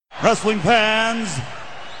Wrestling fans,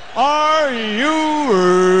 are you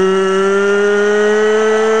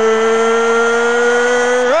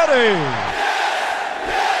ready?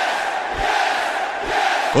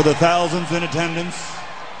 For the thousands in attendance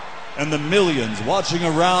and the millions watching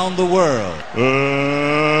around the world,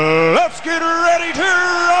 let's get ready to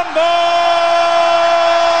rumble!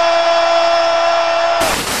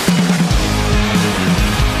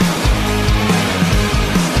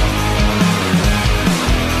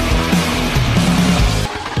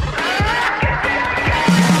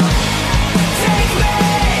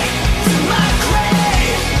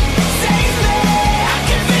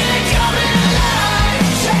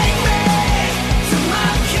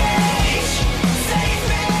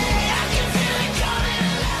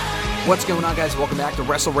 What's going on, guys? Welcome back to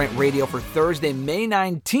Wrestle Rant Radio for Thursday, May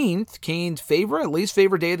 19th. Kane's least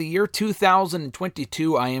favorite day of the year,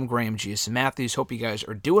 2022. I am Graham G.S. Matthews. Hope you guys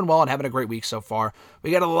are doing well and having a great week so far.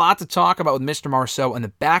 We got a lot to talk about with Mr. Marceau on the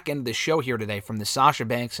back end of the show here today, from the Sasha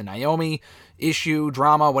Banks and Naomi issue,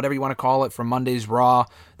 drama, whatever you want to call it, from Monday's Raw,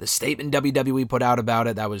 the statement WWE put out about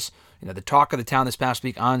it. That was the talk of the town this past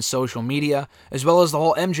week on social media, as well as the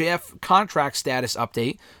whole MJF contract status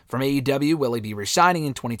update from AEW. Will he be resigning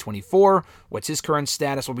in 2024? What's his current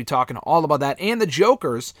status? We'll be talking all about that, and the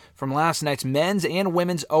Jokers from last night's men's and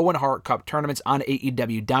women's Owen Hart Cup tournaments on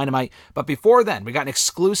AEW Dynamite. But before then, we got an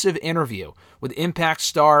exclusive interview with Impact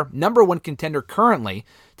star, number one contender currently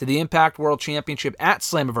to the Impact World Championship at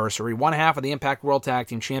Slammiversary, one half of the Impact World Tag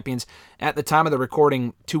Team Champions at the time of the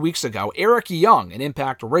recording 2 weeks ago, Eric Young, an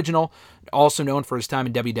Impact original, also known for his time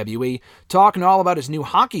in WWE, talking all about his new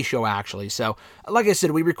hockey show, actually. So, like I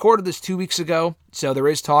said, we recorded this 2 weeks ago, so there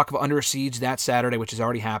is talk of Under Siege that Saturday, which has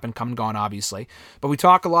already happened, come and gone, obviously. But we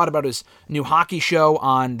talk a lot about his new hockey show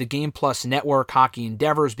on the Game Plus Network, Hockey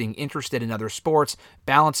Endeavors, being interested in other sports,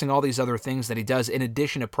 balancing all these other things that he does in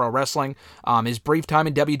addition to pro wrestling, his brief time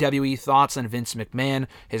in WWE, thoughts on Vince McMahon,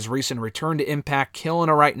 his recent return to Impact, killing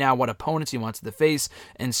it right now, what opponents he wants to face,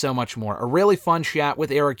 and so much more. A really fun chat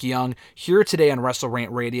with Eric Young here today on Wrestle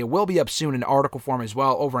Rant Radio. Will be up soon in article form as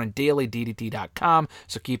well over on dailyddt.com,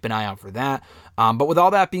 so keep an eye out for that. But with all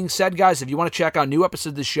that being said, guys, if you want to check out new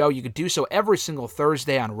episodes of the show, you can do so every single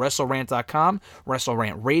Thursday on WrestleRant.com,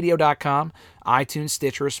 WrestleRantRadio.com, iTunes,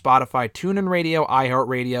 Stitcher, Spotify, TuneIn Radio,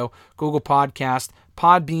 iHeartRadio, Google Podcast,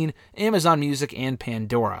 Podbean, Amazon Music, and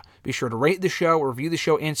Pandora. Be sure to rate the show, review the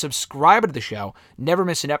show, and subscribe to the show. Never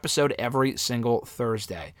miss an episode every single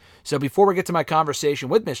Thursday. So before we get to my conversation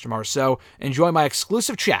with Mr. Marceau, enjoy my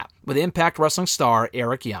exclusive chat with Impact Wrestling star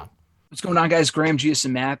Eric Young. What's going on, guys? Graham G.S.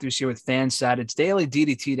 Matthews here with Fanside. It's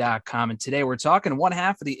dailyddt.com, and today we're talking one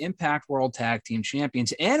half of the Impact World Tag Team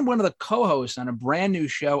Champions and one of the co-hosts on a brand new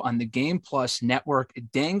show on the Game Plus Network,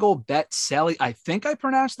 Dangle Bet Sally. I think I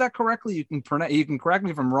pronounced that correctly. You can correct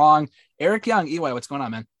me if I'm wrong. Eric Young, EY, what's going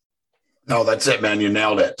on, man? No, that's it, man. You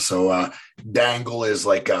nailed it. So dangle is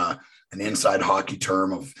like an inside hockey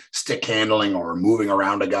term of stick handling or moving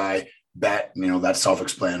around a guy. Bet, that's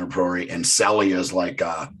self-explanatory. And Sally is like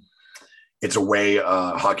it's a way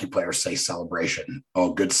hockey players say celebration.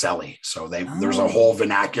 Oh, good Sally. So there's a whole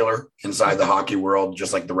vernacular inside the hockey world,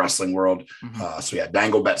 just like the wrestling world. Mm-hmm.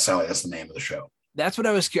 Dangle Bet Sally. That's the name of the show. That's what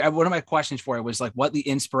I was. One of my questions for it was like, what the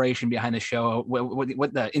inspiration behind the show,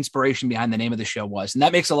 what the inspiration behind the name of the show was, and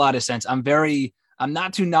that makes a lot of sense. I'm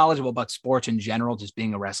not too knowledgeable about sports in general, just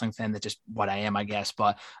being a wrestling fan. That's just what I am, I guess.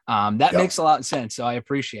 But that makes a lot of sense. So I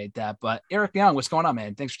appreciate that. But Eric Young, what's going on,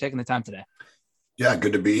 man? Thanks for taking the time today. Yeah,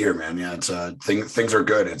 good to be here, man. Yeah, it's things are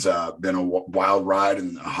good. It's been a wild ride,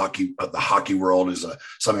 and the hockey world is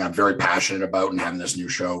something I'm very passionate about. And having this new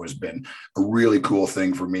show has been a really cool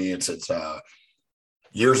thing for me. It's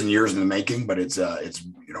years and years in the making, but it's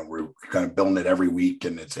we're kind of building it every week,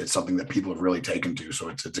 and it's something that people have really taken to. So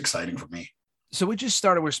it's exciting for me. So we just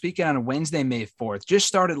started. We're speaking on Wednesday, May 4th. Just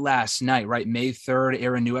started last night, right? May 3rd,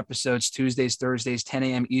 airing new episodes Tuesdays, Thursdays, 10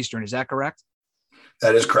 a.m. Eastern. Is that correct?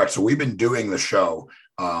 That is correct. So we've been doing the show,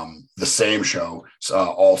 the same show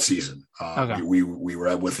all season. Okay. We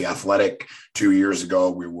were with The Athletic 2 years ago.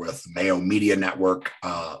 We were with Mayo Media Network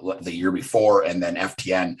the year before, and then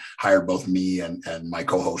FTN hired both me and my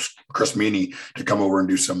co-host Chris Meany to come over and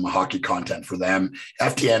do some hockey content for them.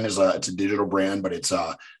 FTN is it's a digital brand, but it's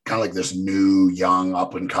kind of like this new, young,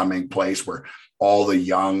 up and coming place where all the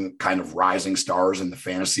young kind of rising stars in the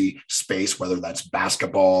fantasy space, whether that's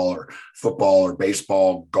basketball or football or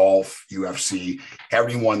baseball, golf, UFC,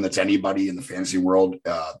 everyone that's anybody in the fantasy world,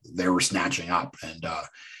 they were snatching up. And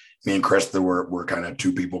me and Chris, there were kind of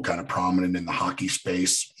two people kind of prominent in the hockey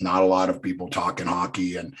space. Not a lot of people talking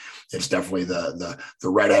hockey, and it's definitely the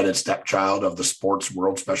redheaded stepchild of the sports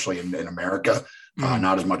world, especially in America.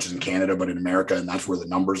 not as much as in Canada, but in America, and that's where the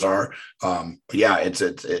numbers are. But yeah,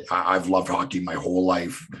 I've loved hockey my whole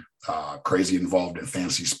life. Crazy involved in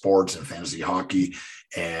fantasy sports and fantasy hockey,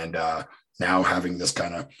 and now having this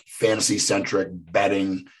kind of fantasy centric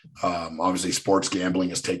betting. Obviously, sports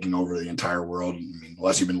gambling is taking over the entire world. I mean,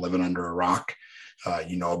 unless you've been living under a rock.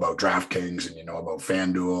 You know about DraftKings and you know about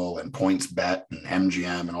FanDuel and PointsBet and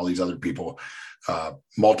MGM and all these other people,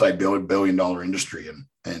 multi-billion dollar industry.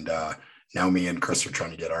 And now me and Chris are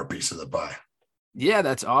trying to get our piece of the pie. Yeah,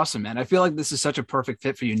 that's awesome, man. I feel like this is such a perfect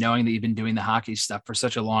fit for you, knowing that you've been doing the hockey stuff for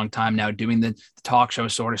such a long time now, doing the talk show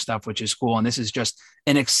sort of stuff, which is cool. And this is just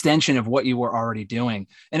an extension of what you were already doing.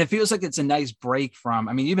 And it feels like it's a nice break from,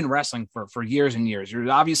 I mean, you've been wrestling for years and years.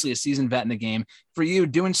 You're obviously a seasoned vet in the game. For you,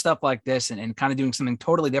 doing stuff like this and kind of doing something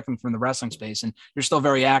totally different from the wrestling space. And you're still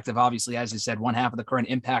very active, obviously, as you said, one half of the current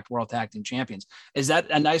Impact World Tag Team Champions. Is that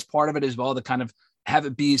a nice part of it as well, to kind of have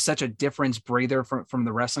it be such a difference breather from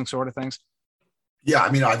the wrestling sort of things? Yeah,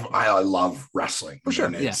 I mean, I love wrestling. For sure.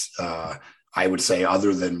 And it's, I would say,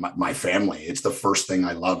 other than my family, it's the first thing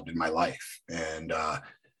I loved in my life. And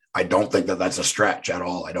I don't think that that's a stretch at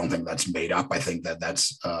all. I don't think that's made up. I think that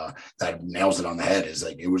that nails it on the head. Is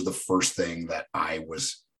like, it was the first thing that I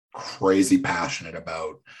was crazy passionate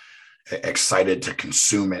about, excited to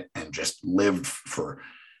consume it, and just lived for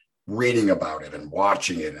reading about it and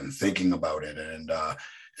watching it and thinking about it. And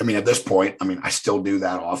I mean, at this point, I mean, I still do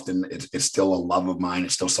that often. It's still a love of mine.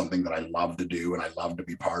 It's still something that I love to do and I love to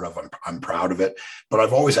be part of. I'm proud of it, but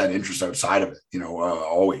I've always had interest outside of it,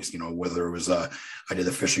 always, whether it was, I did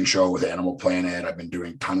the fishing show with Animal Planet. I've been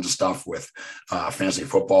doing tons of stuff with fantasy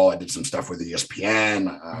football. I did some stuff with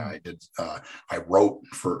ESPN. I wrote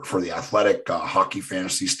for The Athletic, hockey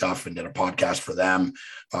fantasy stuff, and did a podcast for them.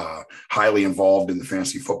 Highly involved in the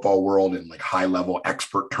fantasy football world, in like high level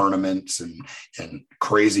expert tournaments and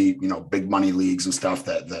crazy, big money leagues and stuff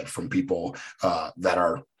that from people that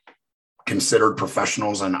are considered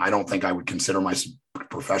professionals. And I don't think I would consider myself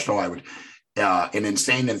professional. I would, an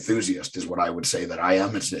insane enthusiast is what I would say that I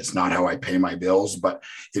am. It's not how I pay my bills, but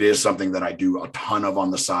it is something that I do a ton of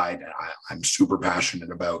on the side. And I'm super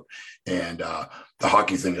passionate about. And the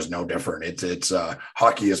hockey thing is no different. It's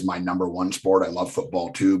hockey is my number one sport. I love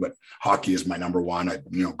football too, but hockey is my number one. I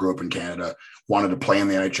grew up in Canada, wanted to play in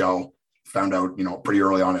the NHL. Found out, pretty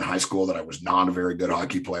early on in high school that I was not a very good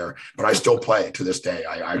hockey player, but I still play to this day.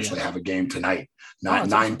 I actually have a game tonight,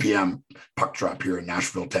 9 p.m. puck drop here in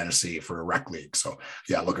Nashville, Tennessee for a rec league. So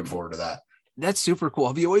yeah, looking forward to that. That's super cool.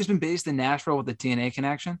 Have you always been based in Nashville with the TNA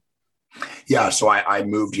connection? Yeah. So I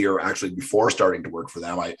moved here actually before starting to work for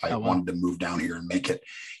them. I wanted to move down here and make it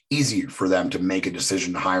easier for them to make a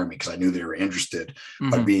decision to hire me, because I knew they were interested.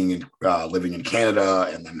 But being living in Canada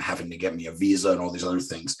and them having to get me a visa and all these other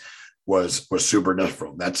things was super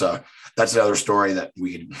difficult. That's another story that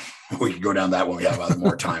we could go down that when we have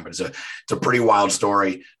more time, but it's a pretty wild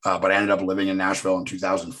story. But I ended up living in Nashville in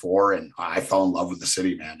 2004 and I fell in love with the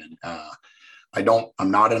city, man. And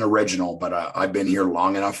I'm not an original, but I've been here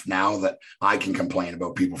long enough now that I can complain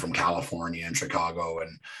about people from California and Chicago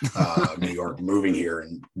and New York moving here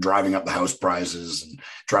and driving up the house prices and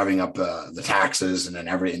driving up the taxes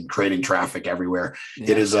and creating traffic everywhere.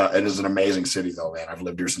 Yeah. It is an amazing city though, man. I've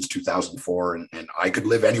lived here since 2004 and I could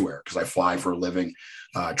live anywhere because I fly for a living,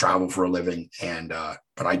 travel for a living. And,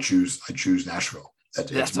 but I choose Nashville.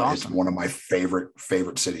 That's awesome. It's one of my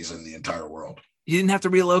favorite cities in the entire world. You didn't have to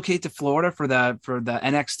relocate to Florida for the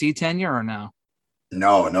NXT tenure, or no?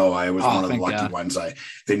 No, I was one of the lucky ones.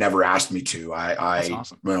 They never asked me to. That's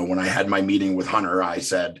awesome. When I had my meeting with Hunter, I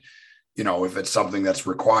said, if it's something that's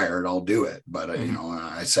required, I'll do it. But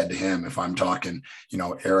I said to him, if I'm talking,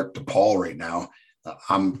 Eric DePaul right now,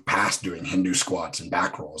 I'm past doing Hindu squats and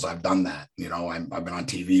back rolls. I've done that. I've been on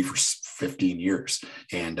TV for 15 years,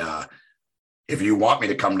 and if you want me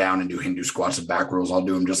to come down and do Hindu squats and back rolls, I'll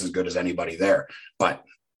do them just as good as anybody there. But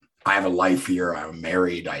I have a life here. I'm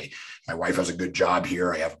married. My wife has a good job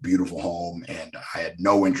here. I have a beautiful home, and I had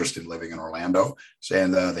no interest in living in Orlando.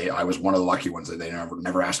 And I was one of the lucky ones that they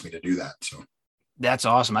never asked me to do that. So that's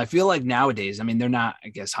awesome. I feel like nowadays, I mean, they're not, I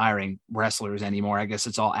guess, hiring wrestlers anymore. I guess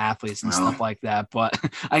it's all athletes and stuff like that. But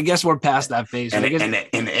I guess we're past that phase. And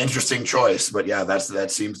an interesting choice. But yeah,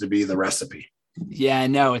 that seems to be the recipe. Yeah,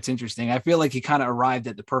 no, it's interesting. I feel like he kind of arrived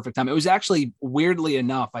at the perfect time. It was actually, weirdly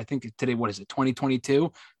enough, I think today, 2022?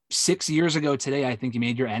 6 years ago today, I think you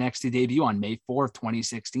made your NXT debut on May 4th,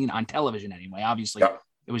 2016 on television anyway. Obviously,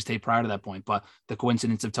 It was taped prior to that point, but the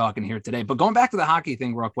coincidence of talking here today. But going back to the hockey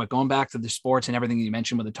thing real quick, going back to the sports and everything you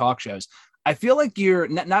mentioned with the talk shows, I feel like you're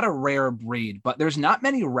not a rare breed, but there's not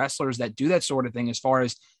many wrestlers that do that sort of thing as far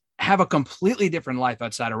as have a completely different life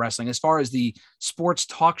outside of wrestling as far as the sports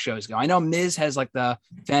talk shows go. I know Miz has like the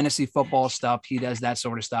fantasy football stuff. He does that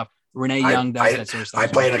sort of stuff. Renee Young does that sort of stuff. I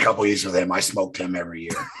played a couple years with him. I smoked him every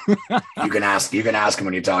year. You can ask him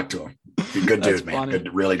when you talk to him. He's a good dude, man.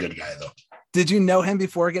 Good, really good guy though. Did you know him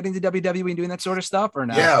before getting to WWE and doing that sort of stuff or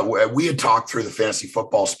not? Yeah, we had talked through the fantasy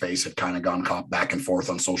football space, had kind of gone back and forth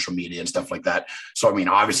on social media and stuff like that. So, I mean,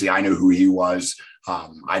 obviously I knew who he was.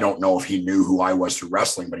 I don't know if he knew who I was through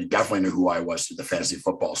wrestling, but he definitely knew who I was through the fantasy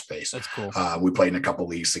football space. That's cool. We played in a couple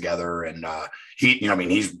leagues together, and he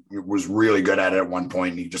was really good at it at one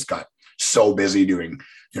point. And he just got so busy doing,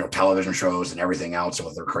 television shows and everything else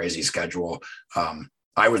with their crazy schedule.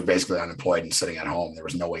 I was basically unemployed and sitting at home. There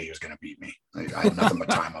was no way he was going to beat me. I had nothing but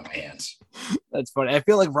time on my hands. That's funny. I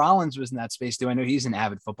feel like Rollins was in that space too. I know he's an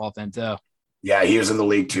avid football fan too. Yeah, he was in the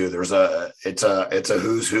league too. It's a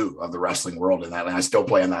who's who of the wrestling world in that. And I still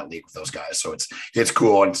play in that league with those guys. So it's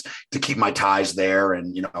cool. It's to keep my ties there.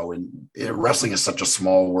 And, wrestling is such a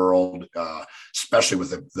small world, especially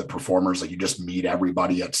with the performers. Like you just meet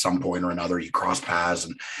everybody at some point or another. You cross paths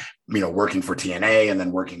and, working for TNA and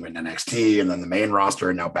then working with NXT and then the main roster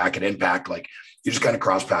and now back at Impact. Like you just kind of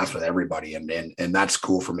cross paths with everybody. And that's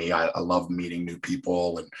cool for me. I love meeting new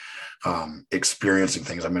people and experiencing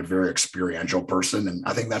things. I'm a very experiential person. And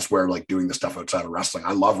I think that's where like doing the stuff outside of wrestling,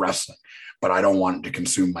 I love wrestling, but I don't want it to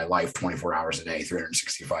consume my life 24 hours a day,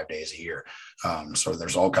 365 days a year. So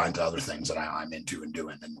there's all kinds of other things that I'm into and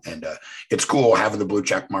doing. And it's cool having the blue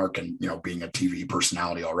check mark and, being a TV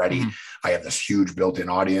personality already. I have this huge built-in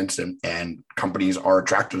audience and companies are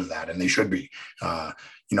attracted to that and they should be.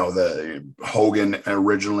 The Hogan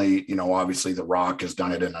originally, obviously The Rock has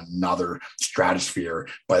done it in another stratosphere,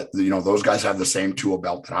 but those guys have the same tool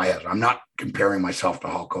belt that I have. I'm not comparing myself to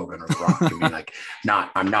Hulk Hogan or The Rock. I mean,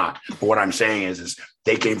 I'm not. But what I'm saying is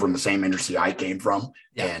they came from the same industry I came from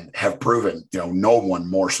and have proven, no one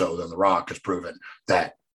more so than The Rock has proven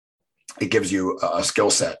that it gives you a skill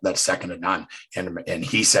set that's second to none. And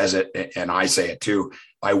he says it and I say it too.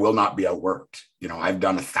 I will not be outworked. I've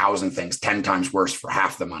done 1,000 things 10 times worse for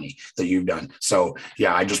half the money that you've done. So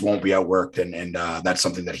yeah, I just won't be outworked. And that's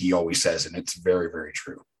something that he always says. And it's very, very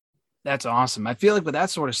true. That's awesome. I feel like with that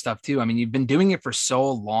sort of stuff too, I mean, you've been doing it for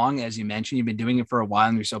so long, as you mentioned, you've been doing it for a while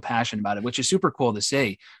and you're so passionate about it, which is super cool to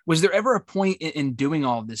see. Was there ever a point in doing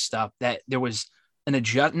all of this stuff that there was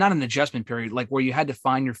not an adjustment period, like where you had to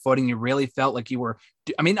find your footing? You really felt like you were,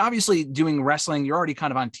 obviously doing wrestling, you're already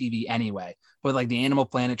kind of on TV anyway, but like the Animal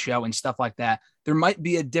Planet show and stuff like that, there might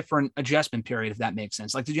be a different adjustment period, if that makes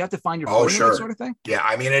sense. Like, did you have to find your footing sure. that sort of thing? Yeah.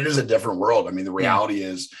 I mean, it is a different world. I mean, the reality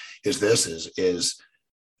is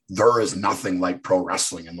there is nothing like pro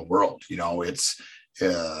wrestling in the world. It's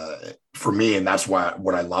for me. And that's why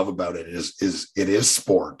what I love about it is it is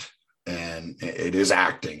sport and it is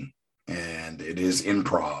acting. And it is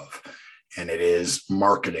improv and it is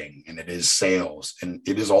marketing and it is sales and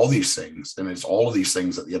it is all these things. And it's all of these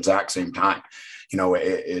things at the exact same time.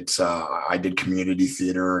 I did community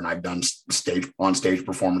theater and I've done on stage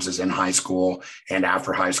performances in high school and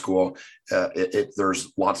after high school.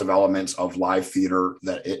 There's lots of elements of live theater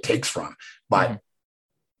that it takes from, but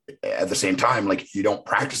at the same time, like you don't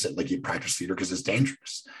practice it like you practice theater because it's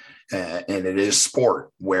dangerous. And it is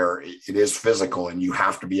sport where it is physical and you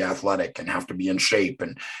have to be athletic and have to be in shape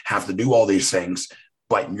and have to do all these things,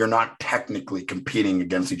 but you're not technically competing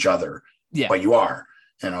against each other, but you are,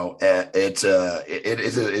 it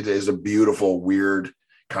is a beautiful, weird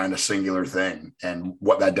kind of singular thing. And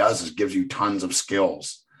what that does is gives you tons of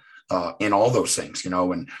skills in all those things,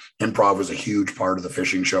 and improv was a huge part of the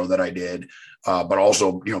fishing show that I did. But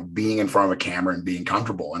also, being in front of a camera and being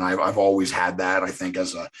comfortable. And I've always had that, I think,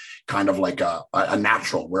 as a kind of like a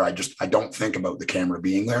natural where I don't think about the camera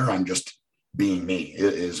being there. I'm just being me.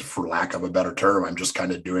 It is, for lack of a better term, I'm just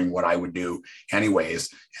kind of doing what I would do anyways.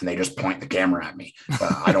 And they just point the camera at me.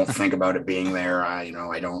 I don't think about it being there. I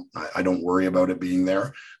don't worry about it being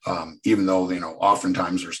there. Even though,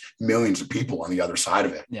 oftentimes there's millions of people on the other side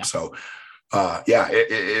of it. Yeah. So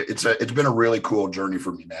it's been a really cool journey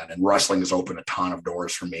for me, man. And wrestling has opened a ton of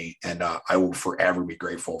doors for me. And I will forever be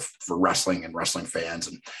grateful for wrestling and wrestling fans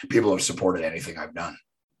and people who have supported anything I've done.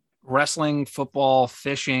 Wrestling, football,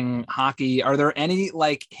 fishing, hockey. Are there any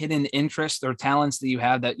like hidden interests or talents that you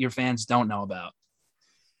have that your fans don't know about?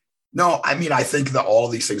 No, I mean, I think that all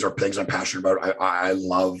of these things are things I'm passionate about. I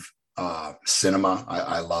love cinema.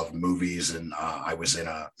 I love movies. And I was in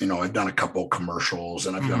I've done a couple commercials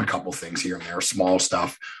and I've done a couple things here and there, small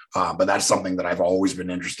stuff. But that's something that I've always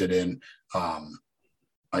been interested in.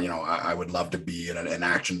 I would love to be in an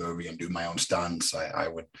action movie and do my own stunts. I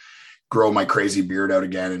would grow my crazy beard out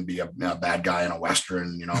again and be a bad guy in a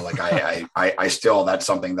Western, like I still, that's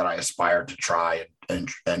something that I aspire to try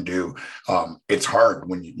and do. It's hard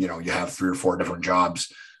when you have 3 or 4 different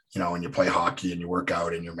jobs, and you play hockey and you work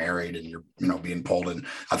out and you're married and you're, being pulled in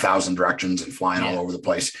 1,000 directions and flying all over the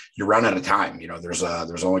place. You run out of time. There's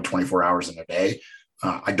only 24 hours in a day.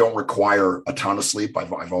 I don't require a ton of sleep.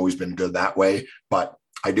 I've always been good that way, but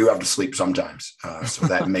I do have to sleep sometimes. So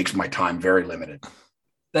that makes my time very limited.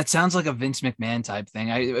 That sounds like a Vince McMahon type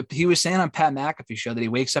thing. He was saying on Pat McAfee show that he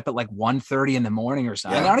wakes up at like 1:30 in the morning or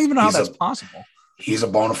something. Yeah, I don't even know how that's possible. He's a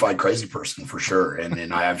bona fide crazy person for sure.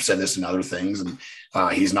 And I've said this in other things, and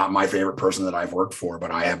he's not my favorite person that I've worked for, but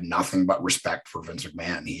I have nothing but respect for Vince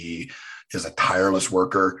McMahon. He is a tireless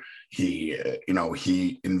worker. He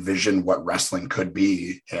envisioned what wrestling could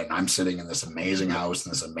be. And I'm sitting in this amazing house,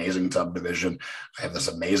 in this amazing subdivision. I have this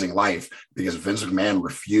amazing life because Vince McMahon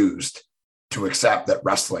refused to accept that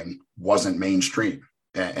wrestling wasn't mainstream,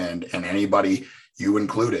 and anybody, you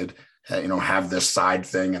included, have this side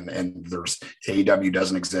thing, and there's AEW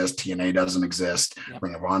doesn't exist, TNA doesn't exist,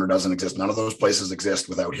 Ring of Honor doesn't exist. None of those places exist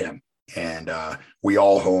without him. And we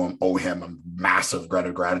all owe him a massive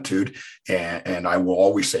gratitude. And I will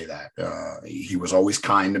always say that he was always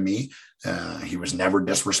kind to me. He was never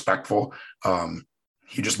disrespectful.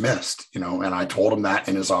 He just missed, and I told him that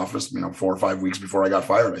in his office, 4 or 5 weeks before I got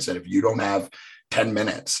fired. I said, if you don't have 10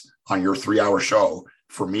 minutes on your 3-hour show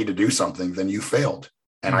for me to do something, then you failed.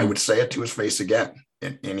 And I would say it to his face again.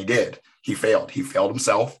 And he did. He failed. He failed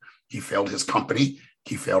himself. He failed his company.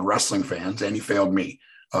 He failed wrestling fans, and he failed me.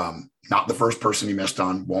 Not the first person he missed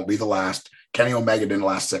on, won't be the last. Kenny Omega didn't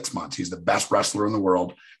last 6 months. He's the best wrestler in the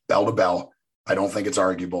world, bell to bell. I don't think it's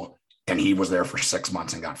arguable. And he was there for 6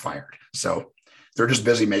 months and got fired. So they're just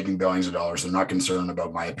busy making billions of dollars. They're not concerned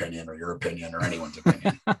about my opinion or your opinion or anyone's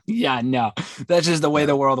opinion. Yeah, no, that's just the way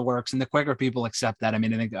the world works. And the quicker people accept that, I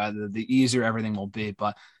think the easier everything will be.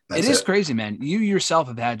 But it is crazy, man. You yourself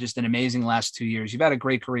have had just an amazing last 2 years. You've had a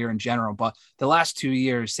great career in general, but the last 2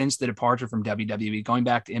 years since the departure from WWE, going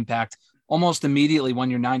back to Impact, almost immediately when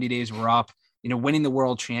your 90 days were up, winning the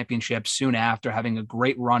world championship soon after, having a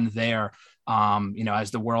great run there.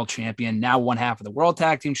 As the world champion, now one half of the world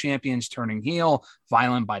tag team champions, turning heel.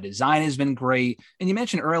 Violent by Design has been great. And you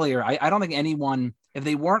mentioned earlier, I don't think anyone, if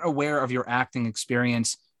they weren't aware of your acting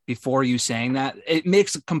experience before you saying that, it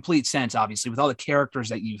makes complete sense, obviously, with all the characters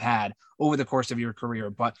that you've had over the course of your career,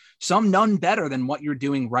 but none better than what you're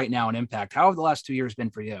doing right now in Impact. How have the last 2 years been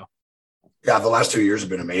for you? Yeah, the last 2 years have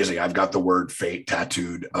been amazing. I've got the word fate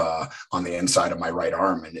tattooed on the inside of my right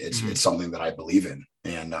arm, and it's something that I believe in.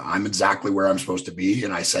 And I'm exactly where I'm supposed to be.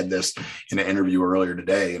 And I said this in an interview earlier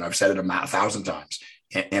today, and I've said it 1,000 times,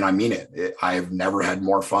 and I mean it. I've never had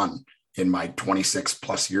more fun in my 26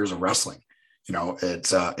 plus years of wrestling.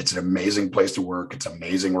 It's an amazing place to work. It's an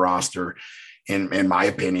amazing roster. In my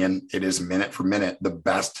opinion, it is minute for minute the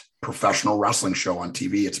best professional wrestling show on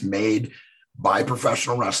TV. It's made by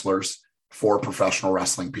professional wrestlers for professional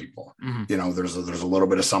wrestling people. There's a little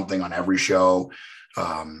bit of something on every show.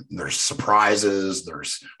 There's surprises,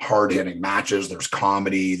 there's hard-hitting matches, there's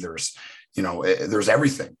comedy, there's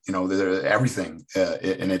everything, everything.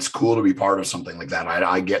 And it's cool to be part of something like that.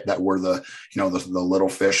 I get that we're the little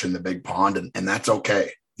fish in the big pond, and that's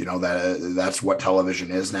okay. That's what television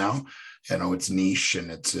is now. It's niche,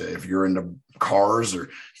 and it's if you're into cars or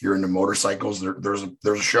you're into motorcycles, there's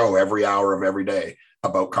a show every hour of every day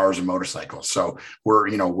about cars and motorcycles. So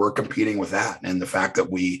we're competing with that. And the fact that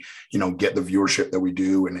we, get the viewership that we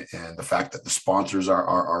do, and the fact that the sponsors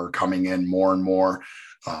are coming in more and more,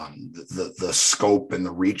 the scope and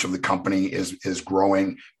the reach of the company is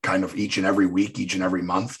growing kind of each and every week, each and every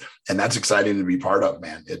month. And that's exciting to be part of,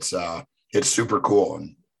 man. It's super cool.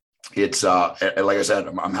 And it's like I said,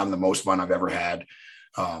 I'm having the most fun I've ever had.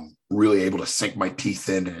 Really able to sink my teeth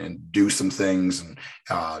in and do some things, and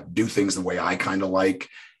do things the way I kind of like,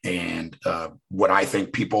 and what I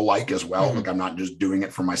think people like as well. Like, I'm not just doing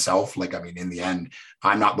it for myself. In the end,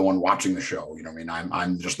 I'm not the one watching the show.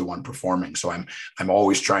 I'm just the one performing. So I'm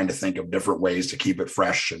always trying to think of different ways to keep it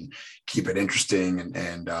fresh and keep it interesting,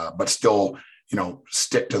 and but still,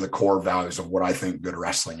 stick to the core values of what I think good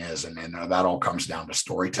wrestling is. And that all comes down to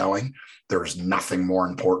storytelling. There's nothing more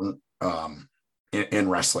important in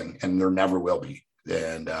wrestling, and there never will be.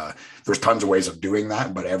 And there's tons of ways of doing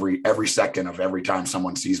that, but every second of every time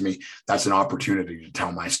someone sees me, that's an opportunity to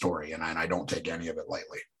tell my story. And I don't take any of it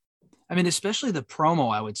lightly. Especially the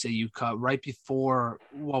promo, I would say you cut right before,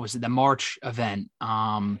 what was it? The March event,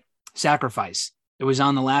 Sacrifice. It was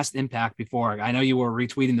on the last Impact before. I know you were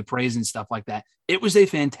retweeting the praise and stuff like that. It was a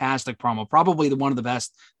fantastic promo, probably one of the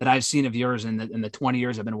best that I've seen of yours in the 20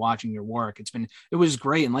 years I've been watching your work. It was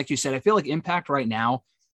great. And like you said, I feel like Impact right now,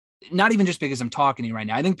 not even just because I'm talking to you right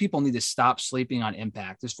now, I think people need to stop sleeping on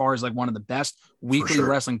Impact as far as like one of the best weekly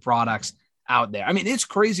wrestling products out there. I mean, it's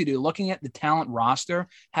crazy to looking at the talent roster,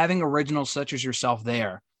 having originals such as yourself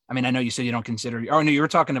there. I mean, I know you said you don't consider, oh no, you were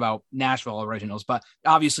talking about Nashville originals, but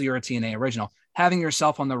obviously you're a TNA original. Having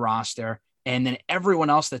yourself on the roster, and then everyone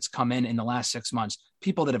else that's come in the last 6 months,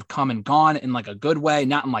 people that have come and gone in like a good way,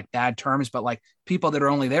 not in like bad terms, but like people that are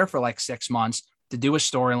only there for like 6 months to do a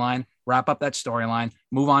storyline, wrap up that storyline,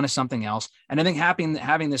 move on to something else. And I think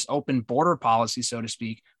having this open border policy, so to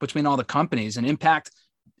speak, between all the companies, and Impact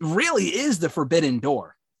really is the forbidden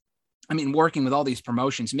door. I mean, working with all these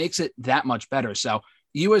promotions makes it that much better. So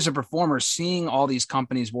you as a performer, seeing all these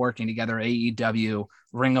companies working together, AEW,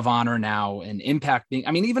 Ring of Honor now, and Impact being,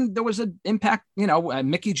 I mean, even there was an Impact,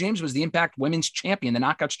 Mickie James was the Impact Women's Champion, the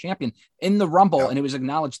Knockouts Champion in the Rumble, and it was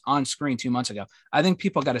acknowledged on screen 2 months ago. I think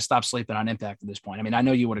people got to stop sleeping on Impact at this point. I mean, I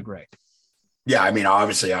know you would agree. Yeah, I mean,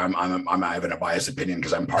 obviously, I'm having a biased opinion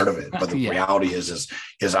because I'm part of it, but the reality is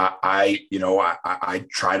I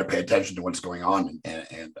try to pay attention to what's going on,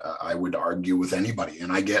 and I would argue with anybody,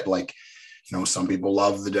 and I get like, some people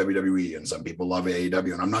love the WWE and some people love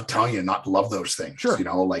AEW, and I'm not telling you not to love those things. Sure.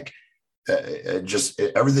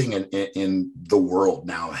 Everything in the world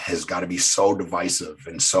now has got to be so divisive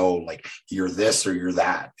and so like you're this or you're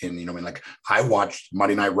that. And like I watched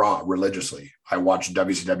Monday Night Raw religiously. I watched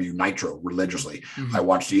WCW Nitro religiously. Mm-hmm. I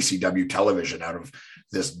watched ECW television out of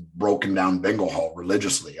this broken down bingo hall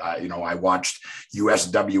religiously. I watched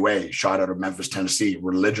USWA shot out of Memphis, Tennessee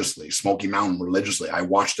religiously, Smoky Mountain religiously. I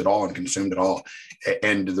watched it all and consumed it all.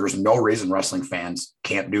 And there's no reason wrestling fans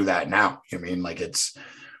can't do that now. I mean, like it's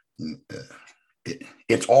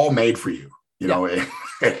all made for you. It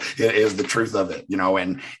is the truth of it,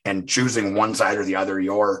 and choosing one side or the other,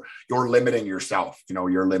 you're limiting yourself,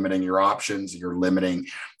 you're limiting your options, you're limiting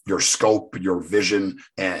your scope, your vision.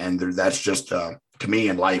 And that's just, to me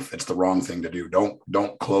in life, it's the wrong thing to do.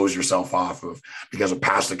 Don't close yourself off because of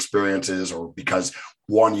past experiences or because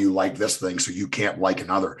one, you like this thing, so you can't like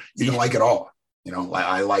another. You can like it all.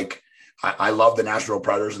 I love the Nashville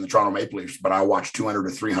Predators and the Toronto Maple Leafs, but I watch 200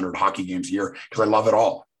 to 300 hockey games a year because I love it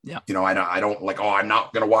all. Yeah. I don't like, I'm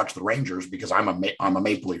not going to watch the Rangers because I'm a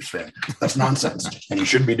Maple Leafs fan. That's nonsense. And you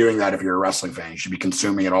shouldn't be doing that if you're a wrestling fan. You should be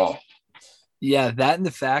consuming it all. Yeah, that and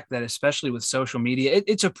the fact that especially with social media,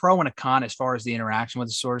 it's a pro and a con as far as the interaction with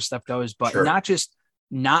the sort of stuff goes, but not just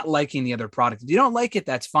not liking the other product. If you don't like it,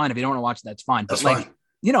 that's fine. If you don't want to watch it, that's fine. That's but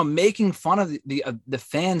fine. Making fun of the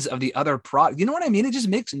fans of the other product, you know what I mean? It just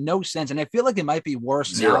makes no sense. And I feel like it might be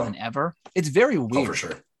worse now than ever. It's very weird. Oh, for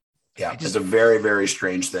sure. Yeah. It's a very, very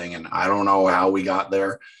strange thing. And I don't know how we got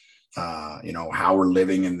there. How we're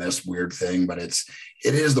living in this weird thing, but it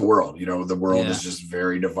is the world. The world is just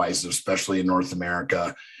very divisive, especially in North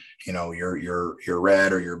America. You're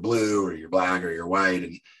red or you're blue or you're black or you're white.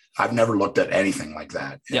 And I've never looked at anything like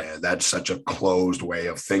that. Yep. That's such a closed way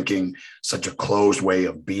of thinking, such a closed way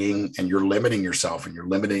of being, and you're limiting yourself and you're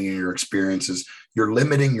limiting your experiences. You're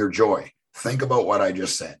limiting your joy. Think about what I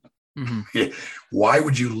just said. Mm-hmm. Why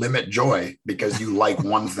would you limit joy because you like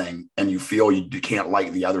one thing and you feel you can't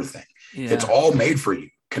like the other thing? Yeah. It's all made for you.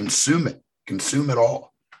 Consume it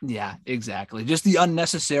all. Yeah, exactly. Just the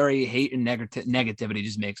unnecessary hate and negativity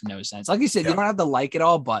just makes no sense. Like you said, you don't have to like it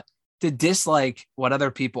all, but to dislike what other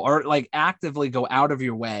people or like actively go out of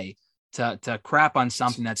your way to crap on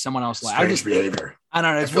something that someone else likes. Strange behavior. I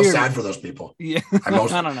don't know. I feel sad for those people. Yeah. I don't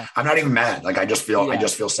know. I'm not even mad. Like I just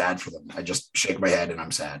feel sad for them. I just shake my head and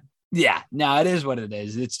I'm sad. Yeah, no, it is what it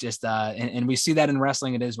is. It's just, and we see that in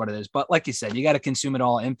wrestling, it is what it is. But like you said, you got to consume it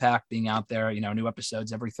all. Impact being out there, new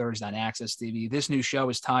episodes every Thursday on Access TV. This new show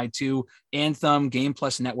is tied to Anthem, Game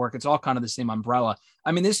Plus Network. It's all kind of the same umbrella.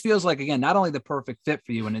 I mean, this feels like, again, not only the perfect fit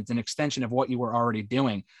for you, and it's an extension of what you were already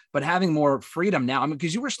doing, but having more freedom now. I mean,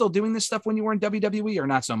 because you were still doing this stuff when you were in WWE or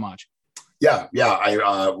not so much? Yeah.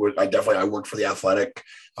 I worked for The Athletic.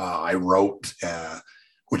 I wrote,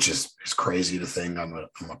 which is crazy to think I'm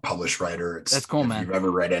a published writer. That's cool, man. If you've ever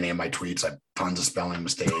read any of my tweets, I have tons of spelling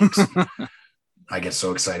mistakes. I get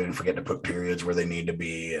so excited and forget to put periods where they need to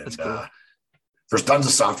be. And cool. There's tons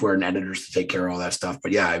of software and editors to take care of all that stuff.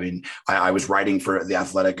 But yeah, I mean, I was writing for The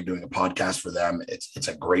Athletic and doing a podcast for them. It's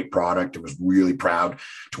a great product. I was really proud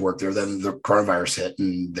to work there. Then the coronavirus hit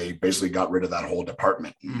and they basically got rid of that whole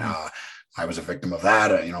department. Mm-hmm. And, I was a victim of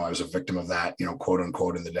that. I was a victim of that, quote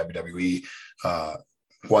unquote, in the WWE.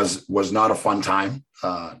 Was not a fun time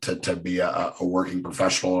to be a working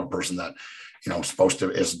professional, a person that supposed to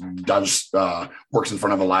works in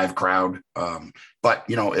front of a live crowd. But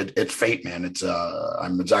it's fate, man. It's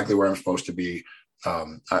I'm exactly where I'm supposed to be.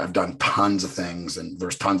 I've done tons of things, and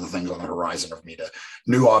there's tons of things on the horizon of me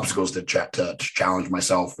new obstacles to challenge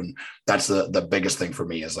myself. And that's the biggest thing for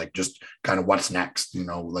me is like, just kind of what's next,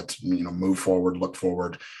 let's, move forward, look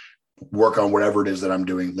forward, work on whatever it is that I'm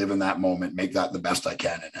doing, live in that moment, make that the best I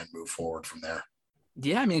can, and move forward from there.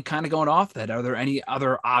 Yeah. I mean, kind of going off that, are there any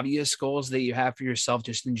other obvious goals that you have for yourself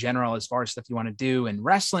just in general, as far as stuff you want to do in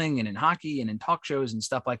wrestling and in hockey and in talk shows and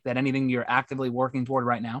stuff like that? Anything you're actively working toward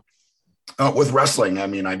right now? With wrestling, I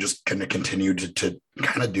mean, I just kind of continue to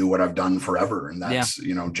kind of do what I've done forever. And that's,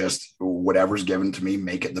 just whatever's given to me,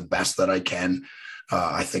 make it the best that I can.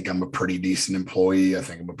 I think I'm a pretty decent employee. I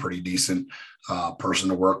think I'm a pretty decent person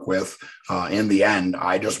to work with. In the end,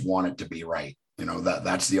 I just want it to be right.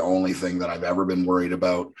 That's the only thing that I've ever been worried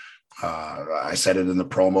about. I said it in the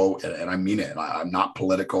promo, and I mean it. I'm not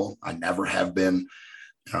political. I never have been.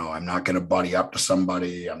 I'm not going to buddy up to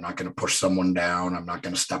somebody. I'm not going to push someone down. I'm not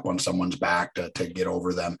going to step on someone's back to get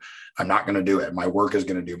over them. I'm not going to do it. My work is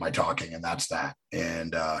going to do my talking, and that's that.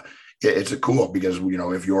 And it's a cool, because,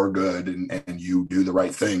 if you're good and you do the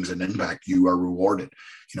right things and impact, you are rewarded.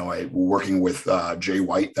 Working with Jay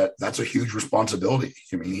White, that's a huge responsibility.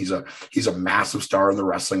 I mean, he's a massive star in the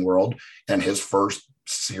wrestling world, and his first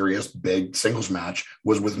serious big singles match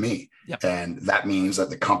was with me. Yep. And that means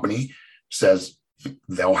that the company says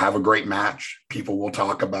they'll have a great match. People will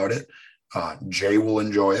talk about it. Jay will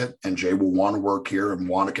enjoy it, and Jay will want to work here and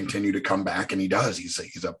want to continue to come back. And he does.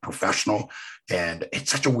 He's a professional, and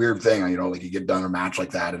it's such a weird thing. Like, you get done a match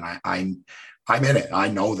like that, and I'm in it. I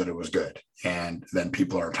know that it was good. And then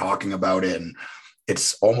people are talking about it, and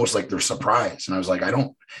it's almost like they're surprised. And I was like,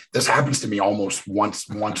 this happens to me almost once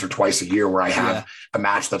or twice a year, where I have a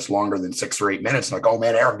match that's longer than 6 or 8 minutes. Like, oh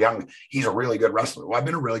man, Eric Young, he's a really good wrestler. Well, I've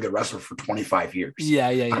been a really good wrestler for 25 years.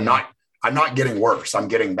 I'm not getting worse. I'm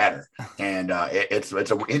getting better. And it's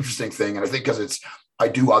an interesting thing. And I think because I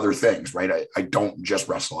do other things, right? I don't just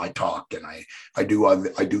wrestle. I talk, and I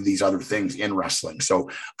do these other things in wrestling. So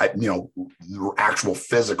actual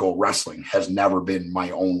physical wrestling has never been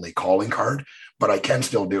my only calling card, but I can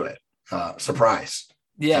still do it. Surprise.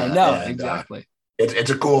 Yeah, exactly. It's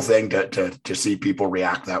a cool thing to see people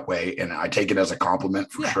react that way. And I take it as a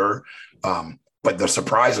compliment for sure. But the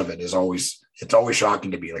surprise of it is it's always shocking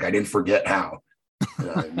to me. Like, I didn't forget how.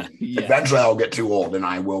 Eventually I'll get too old, and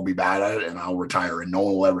I will be bad at it, and I'll retire, and no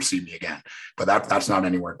one will ever see me again. But that's not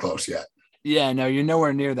anywhere close yet. Yeah, no, you're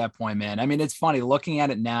nowhere near that point, man. I mean, it's funny looking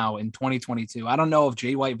at it now in 2022. I don't know if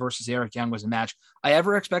Jay White versus Eric Young was a match I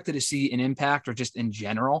ever expected to see in Impact or just in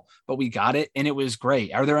general, but we got it, and it was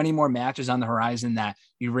great. Are there any more matches on the horizon that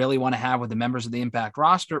you really want to have with the members of the Impact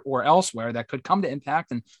roster or elsewhere that could come to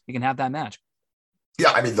Impact and you can have that match?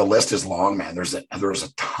 Yeah, I mean, the list is long, man. There's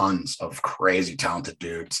a tons of crazy talented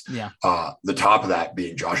dudes. Yeah. The top of that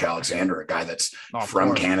being Josh Alexander, a guy that's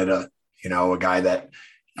from Canada, a guy that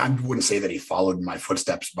I wouldn't say that he followed in my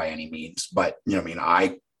footsteps by any means, but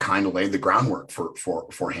I kind of laid the groundwork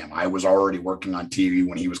for him. I was already working on TV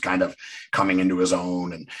when he was kind of coming into his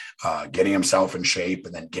own and getting himself in shape,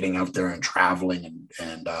 and then getting out there and traveling.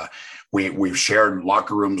 And we've shared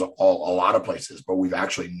locker rooms a lot of places, but we've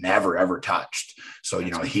actually never, ever touched. So,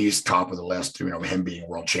 he's top of the list. Him being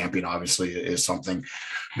world champion obviously is something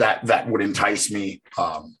that would entice me.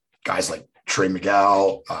 Guys like Trey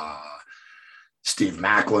Miguel, Steve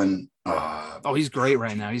Macklin. He's great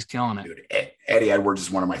right now. He's killing it. Dude, Eddie Edwards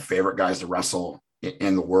is one of my favorite guys to wrestle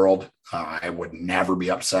in the world. I would never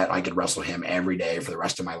be upset. I could wrestle him every day for the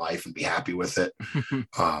rest of my life and be happy with it.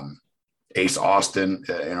 Ace Austin,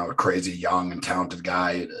 a crazy young and talented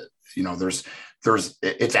guy.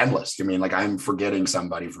 It's endless. I mean, like, I'm forgetting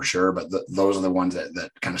somebody for sure, but those are the ones that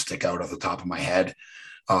kind of stick out off the top of my head.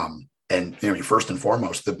 And first and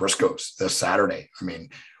foremost, the Briscoes this Saturday. I mean,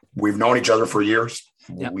 we've known each other for years.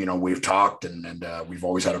 Yep. We've talked and we've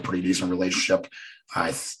always had a pretty decent relationship.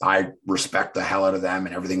 I respect the hell out of them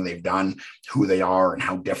and everything they've done, who they are and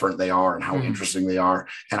how different they are and how interesting they are.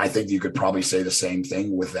 And I think you could probably say the same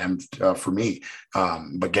thing with them for me.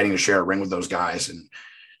 But getting to share a ring with those guys, and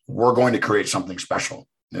we're going to create something special.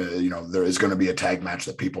 There is going to be a tag match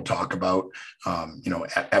that people talk about.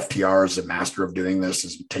 FTR is a master of doing this,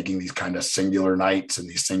 is taking these kind of singular nights and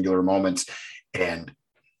these singular moments and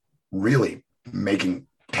really making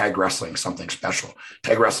tag wrestling something special.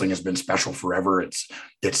 Tag wrestling has been special forever. It's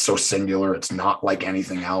so singular. It's not like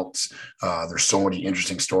anything else. There's so many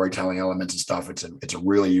interesting storytelling elements and stuff. It's a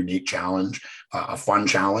really unique challenge, a fun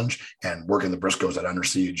challenge, and working the Briscoes at Under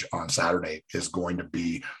Siege on Saturday is going to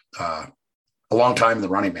be a long time in the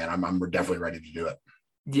running, man. I'm definitely ready to do it.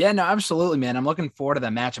 Yeah, no, absolutely, man. I'm looking forward to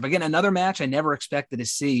that matchup. Again, another match I never expected to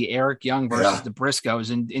see, Eric Young versus the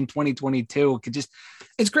Briscoes in 2022.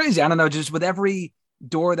 It's crazy. I don't know, just with every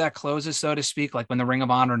door that closes, so to speak, like when the Ring of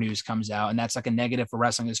Honor news comes out, and that's like a negative for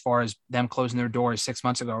wrestling as far as them closing their doors 6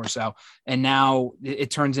 months ago or so. And now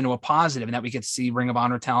it turns into a positive, and that we get to see Ring of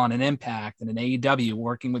Honor talent and Impact and an AEW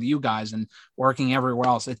working with you guys and working everywhere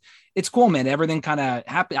else. It's cool, man. Everything kind of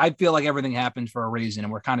happened. I feel like everything happens for a reason,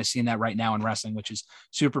 and we're kind of seeing that right now in wrestling, which is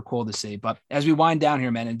super cool to see. But as we wind down here,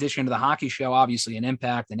 man, in addition to the hockey show, obviously, and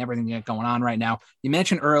Impact and everything that's going on right now, you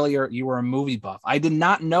mentioned earlier you were a movie buff. I did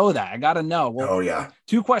not know that. I got to know. Well, oh, yeah.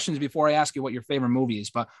 2 questions before I ask you what your favorite movie is,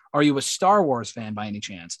 but are you a Star Wars fan by any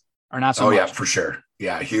chance, or not so much? Yeah, for sure.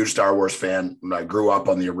 Yeah, huge Star Wars fan. I grew up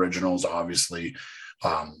on the originals, obviously.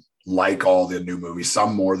 Like all the new movies,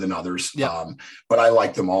 some more than others. Yep. But I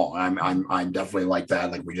like them all. I'm definitely like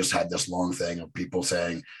that. Like we just had this long thing of people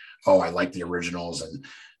saying, "Oh, I like the originals," and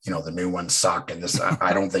the new ones suck. And this,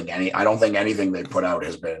 I don't think anything they put out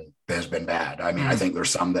has been bad. I mean, I think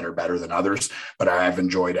there's some that are better than others, but I've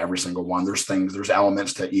enjoyed every single one. There's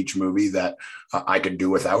elements to each movie that I could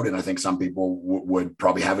do without, and I think some people would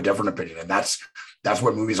probably have a different opinion. And that's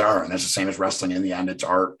what movies are. And that's the same as wrestling. In the end, it's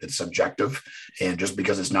art, it's subjective. And just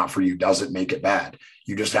because it's not for you doesn't make it bad.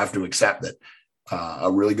 You just have to accept that.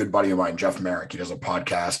 A really good buddy of mine, Jeff Merrick, he does a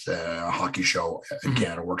podcast, a hockey show in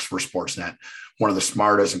Canada, works for Sportsnet, one of the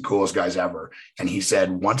smartest and coolest guys ever. And he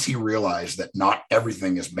said, once he realized that not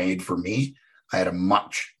everything is made for me, I had a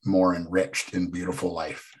much more enriched and beautiful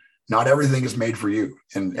life. Not everything is made for you.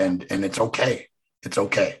 And it's okay. It's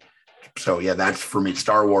okay. So yeah, that's for me.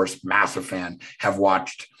 Star Wars, massive fan. Have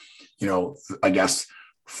watched, I guess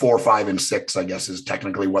 4, 5, and 6, I guess is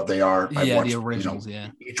technically what they are. I've watched, the originals.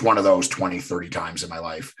 each one of those 20, 30 times in my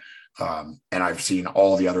life. And I've seen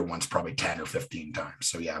all the other ones probably 10 or 15 times.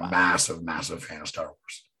 So yeah, wow. massive fan of Star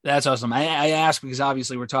Wars. That's awesome. I asked because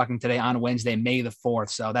obviously we're talking today on Wednesday, May the 4th.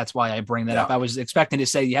 So that's why I bring that up. I was expecting to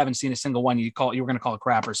say you haven't seen a single one. You were going to call it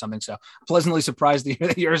crap or something. So pleasantly surprised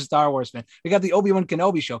that you're a Star Wars fan. We got the Obi-Wan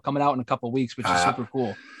Kenobi show coming out in a couple of weeks, which is super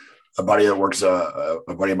cool. A buddy of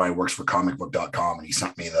mine works for comicbook.com, and he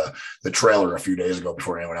sent me the trailer a few days ago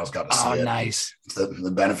before anyone else got to see it. Oh, nice. It's the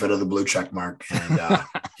benefit of the blue check mark.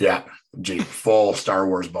 And full Star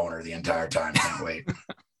Wars boner the entire time. Can't wait.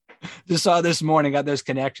 Just saw this morning, got those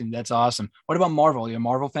connections. That's awesome. What about Marvel? Are you a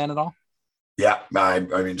Marvel fan at all? Yeah, I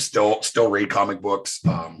mean, still read comic books.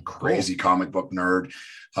 Crazy comic book nerd.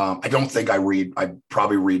 I don't think I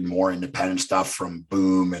probably read more independent stuff from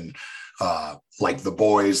Boom and like The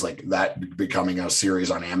Boys, like that becoming a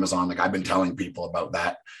series on Amazon. Like I've been telling people about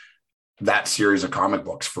that series of comic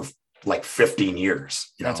books for like 15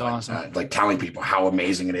 years. That's awesome. Like telling people how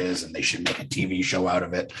amazing it is, and they should make a TV show out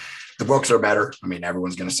of it. The books are better. I mean,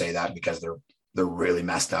 everyone's going to say that because they're really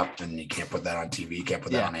messed up, and you can't put that on TV. You can't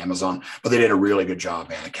put that on Amazon. But they did a really good job,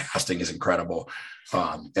 man. The casting is incredible,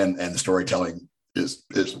 and the storytelling is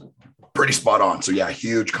pretty spot on. So yeah,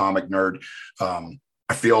 huge comic nerd.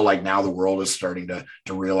 I feel like now the world is starting to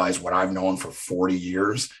realize what I've known for 40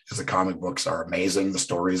 years is the comic books are amazing. The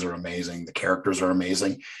stories are amazing. The characters are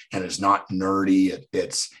amazing, and it's not nerdy.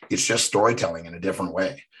 It's just storytelling in a different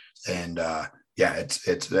way. And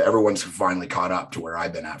it's everyone's finally caught up to where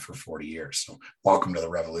I've been at for 40 years. So welcome to the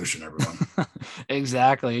revolution, everyone.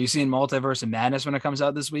 Exactly. Are you seeing Multiverse of Madness when it comes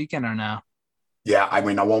out this weekend or no? Yeah, I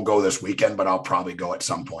mean, I won't go this weekend, but I'll probably go at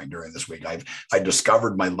some point during this week. I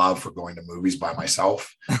discovered my love for going to movies by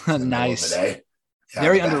myself. Nice. Yeah,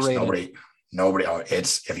 very underrated. Nobody.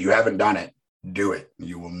 It's if you haven't done it, do it.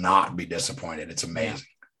 You will not be disappointed. It's amazing.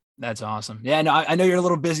 Yeah, that's awesome. Yeah, no, I know you're a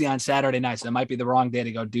little busy on Saturday night, so it might be the wrong day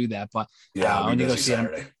to go do that. But when you go see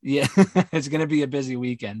Saturday, it's going to be a busy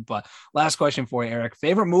weekend. But last question for you, Eric: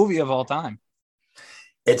 favorite movie of all time?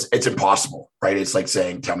 It's impossible, right? It's like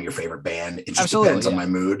saying, tell me your favorite band. It just depends on my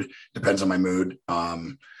mood.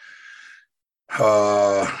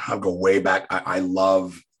 I'll go way back. I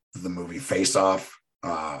love the movie Face Off.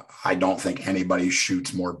 I don't think anybody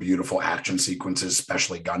shoots more beautiful action sequences,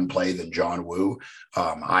 especially gunplay, than John Woo.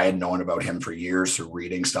 I had known about him for years through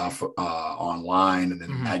reading stuff online and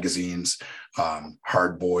in magazines,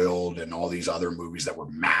 Hard Boiled and all these other movies that were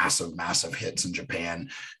massive hits in Japan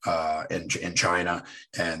and in China.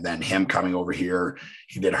 And then him coming over here,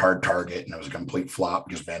 he did Hard Target, and it was a complete flop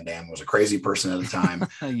because Van Damme was a crazy person at the time.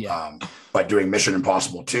 But doing Mission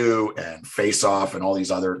Impossible 2 and Face Off and all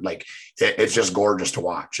these other, like, it's just gorgeous to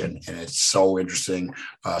watch. And it's so interesting.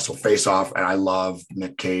 So Face Off, and I love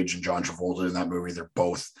Nick Cage and John Travolta in that movie. They're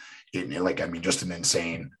both just an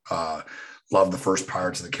insane, love the first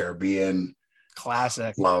Pirates of the Caribbean.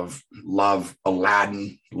 Classic. Love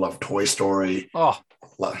Aladdin. Love Toy Story. Oh,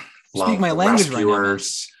 love speak my The language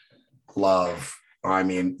Rescuers. I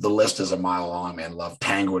mean, the list is a mile long, man. Love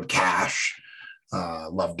Tango and Cash.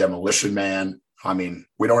 Love Demolition Man. I mean,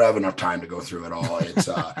 we don't have enough time to go through it all. It's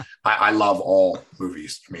I love all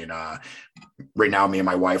movies. I mean, right now, me and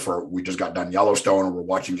my wife we just got done Yellowstone, and we're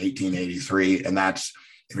watching 1883, and that's,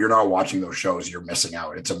 if you're not watching those shows, you're missing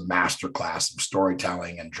out. It's a masterclass of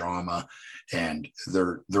storytelling and drama, and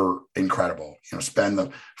they're incredible. Spend the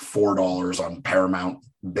 $4 on Paramount,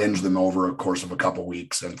 binge them over a course of a couple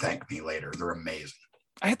weeks, and thank me later. They're amazing.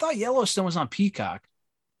 I thought Yellowstone was on Peacock.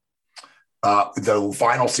 The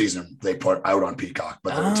final season they put out on Peacock,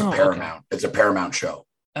 but it's a Paramount. Okay. It's a Paramount show.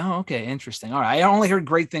 Oh, okay, interesting. All right, I only heard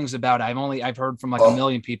great things about it. I've heard from like a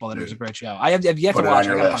million people that it was a great show. I have yet to watch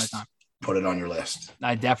it. Put it on your list.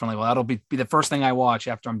 I definitely will. That'll be the first thing I watch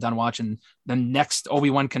after I'm done watching the next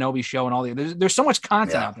Obi-Wan Kenobi show and all the. There's so much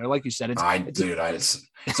content out there, like you said.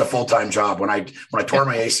 It's a full-time job. When I tore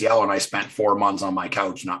my ACL and I spent 4 months on my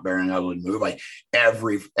couch not being able to move,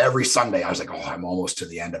 every Sunday I was like, I'm almost to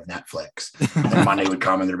the end of Netflix. And Monday would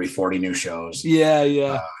come and there'd be 40 new shows.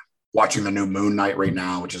 Yeah. Watching the new Moon Knight right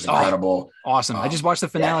now, which is incredible. Awesome. I just watched the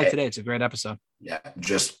finale today. It's a great episode. Yeah,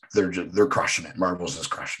 they're crushing it. Marvel's is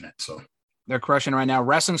crushing it. So they're crushing it right now.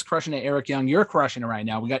 Wrestling's crushing it. Eric Young, you're crushing it right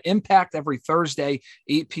now. We got Impact every Thursday,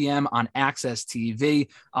 8 p.m. on Access TV.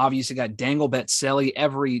 Obviously got Dangle Bet Silly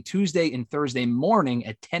every Tuesday and Thursday morning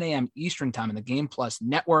at 10 a.m. Eastern time in the Game Plus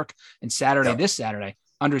Network. And this Saturday,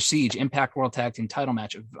 Under Siege, Impact World Tag Team title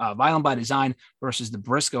match of Violent by Design versus the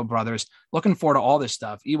Briscoe brothers. Looking forward to all this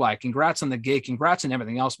stuff. EY, congrats on the gig. Congrats on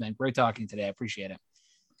everything else, man. Great talking today. I appreciate it.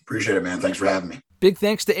 Appreciate it, man. Thanks for having me. Big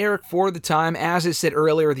thanks to Eric for the time. As I said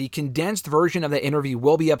earlier, the condensed version of the interview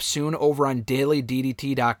will be up soon over on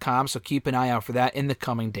dailyddt.com, so keep an eye out for that in the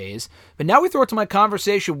coming days. But now we throw it to my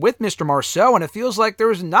conversation with Mr. Marceau, and it feels like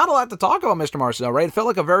there's not a lot to talk about, Mr. Marceau, right? It felt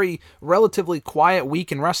like a very relatively quiet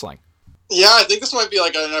week in wrestling. Yeah, I think this might be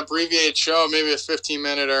like an abbreviated show, maybe a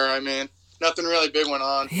 15-minute-er. I mean, nothing really big went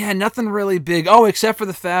on. Yeah, nothing really big. Oh, except for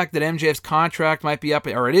the fact that MJF's contract might be up,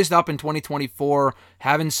 or it is up in 2024,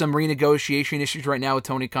 having some renegotiation issues right now with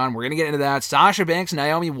Tony Khan. We're going to get into that. Sasha Banks and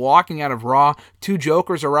Naomi walking out of Raw. 2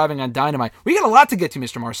 jokers arriving on Dynamite. We got a lot to get to,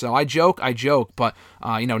 Mr. Marceau. I joke, but,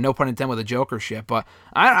 no pun intended with the Joker shit. But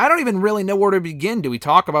I don't even really know where to begin. Do we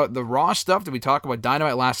talk about the Raw stuff? Do we talk about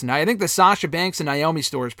Dynamite last night? I think the Sasha Banks and Naomi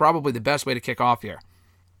story is probably the best way to kick off here.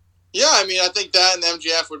 Yeah, I mean, I think that and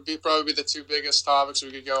MJF would probably be the 2 biggest topics we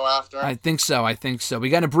could go after. I think so. We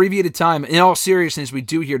got an abbreviated time. In all seriousness, we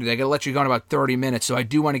do here today. I got to let you go in about 30 minutes, so I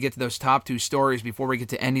do want to get to those top 2 stories before we get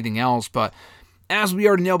to anything else. But as we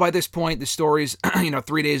already know by this point, the story's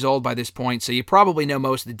 3 days old by this point, so you probably know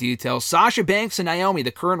most of the details. Sasha Banks and Naomi, the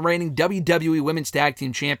current reigning WWE Women's Tag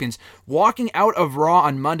Team Champions, walking out of Raw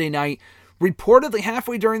on Monday night, reportedly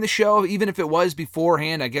halfway during the show, even if it was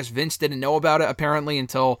beforehand. I guess Vince didn't know about it, apparently,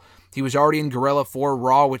 until he was already in Gorilla for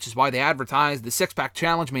Raw, which is why they advertised the 6-pack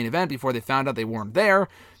challenge main event before they found out they weren't there.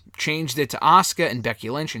 Changed it to Asuka and Becky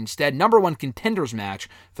Lynch instead. Number 1 contenders match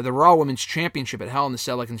for the Raw Women's Championship at Hell in the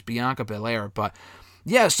Cell against Bianca Belair. But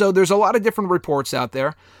yeah, so there's a lot of different reports out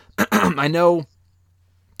there. I know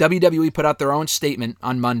WWE put out their own statement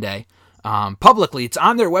on Monday. Publicly, it's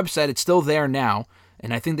on their website. It's still there now.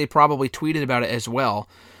 And I think they probably tweeted about it as well.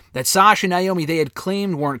 That Sasha and Naomi, they had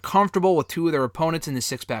claimed, weren't comfortable with 2 of their opponents in the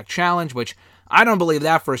 6-pack challenge, which I don't believe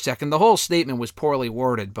that for a second. The whole statement was poorly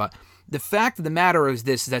worded, but the fact of the matter is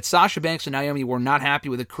this, is that Sasha Banks and Naomi were not happy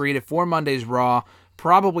with the creative for Monday's Raw,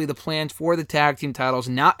 probably the plans for the tag team titles,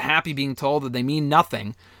 not happy being told that they mean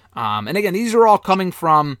nothing. And again, these are all coming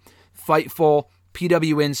from Fightful,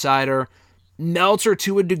 PW Insider, Meltzer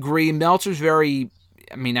to a degree. Meltzer's very,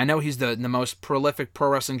 I know he's the most prolific pro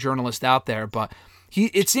wrestling journalist out there, but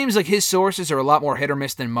it seems like his sources are a lot more hit or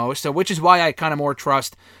miss than most, so which is why I kind of more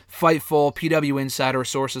trust Fightful, PW Insider,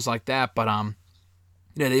 sources like that. But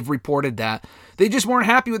they've reported that they just weren't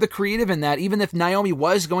happy with the creative in that even if Naomi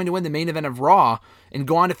was going to win the main event of Raw and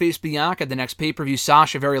go on to face Bianca the next pay-per-view,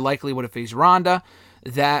 Sasha very likely would have faced Ronda,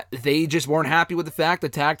 that they just weren't happy with the fact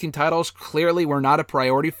that tag team titles clearly were not a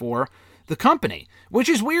priority for the company, which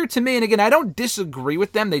is weird to me. And again, I don't disagree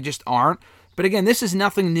with them, they just aren't. But again, this is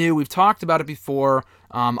nothing new. We've talked about it before.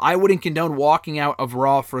 I wouldn't condone walking out of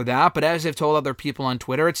Raw for that, but as I've told other people on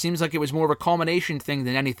Twitter, it seems like it was more of a culmination thing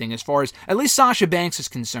than anything, as far as at least Sasha Banks is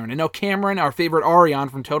concerned. I know Cameron, our favorite Ariane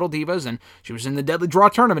from Total Divas, and she was in the Deadly Draw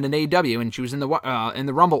tournament in AEW, and she was in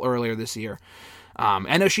the Rumble earlier this year.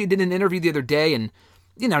 I know she did an interview the other day, and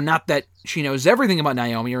not that she knows everything about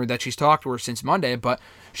Naomi or that she's talked to her since Monday, but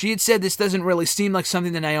she had said this doesn't really seem like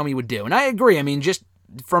something that Naomi would do. And I agree. I mean, just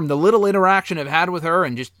from the little interaction I've had with her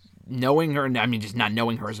and just knowing her, I mean, just not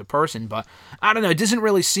knowing her as a person, but I don't know, it doesn't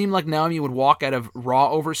really seem like Naomi would walk out of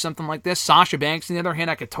Raw over something like this. Sasha Banks, on the other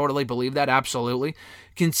hand, I could totally believe that, absolutely,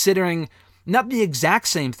 considering not the exact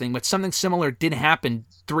same thing, but something similar did happen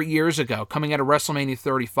 3 years ago, coming out of WrestleMania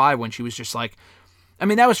 35, when she was just like, I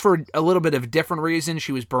mean, that was for a little bit of a different reason.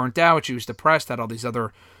 She was burnt out, she was depressed, had all these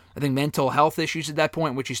other, I think, mental health issues at that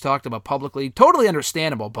point, which she's talked about publicly. Totally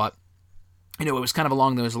understandable, but, it was kind of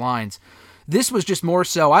along those lines. This was just more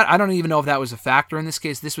so, I don't even know if that was a factor in this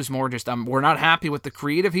case. This was more just, we're not happy with the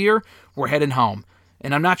creative here. We're heading home.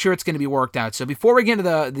 And I'm not sure it's going to be worked out. So before we get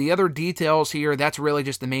into the other details here, that's really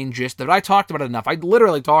just the main gist of it. I talked about it enough. I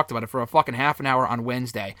literally talked about it for a fucking half an hour on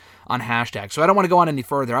Wednesday on hashtag. So I don't want to go on any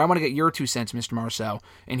further. I want to get your 2 cents, Mr. Marceau,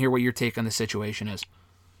 and hear what your take on the situation is.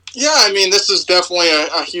 Yeah, I mean, this is definitely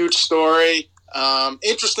a huge story.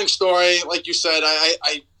 Interesting story. Like you said,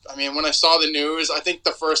 I mean, when I saw the news, I think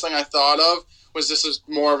the first thing I thought of was this is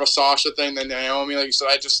more of a Sasha thing than Naomi. Like you said,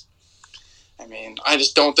 I just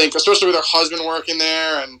don't think, especially with her husband working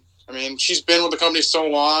there, and I mean, she's been with the company so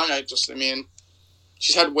long.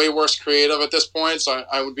 She's had way worse creative at this point, so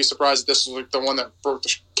I would be surprised if this was like the one that broke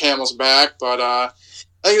the camel's back. But I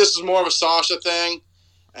think this is more of a Sasha thing.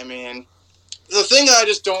 I mean, the thing that I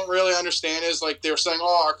just don't really understand is, like, they were saying,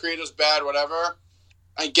 oh, our creative's bad, whatever.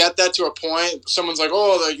 I get that to a point. Someone's like,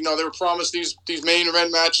 oh, they were promised these main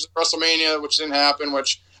event matches at WrestleMania, which didn't happen,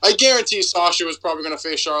 which I guarantee Sasha was probably going to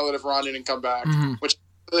face Charlotte if Ronda didn't come back, which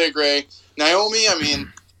I really agree. Naomi, I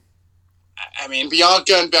mean,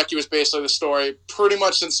 Bianca and Becky was basically the story pretty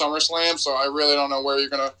much since SummerSlam, so I really don't know where you're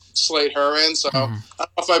going to slate her in, so I don't know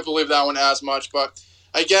if I believe that one as much, but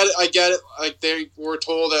I get it. Like, they were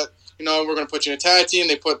told that, we're going to put you in a tag team.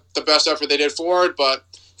 They put the best effort they did forward, but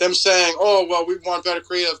them saying, oh, well, we want better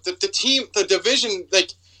creative. The team, the division,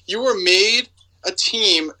 like, you were made a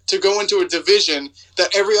team to go into a division that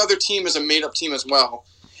every other team is a made-up team as well.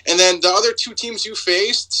 And then the other 2 teams you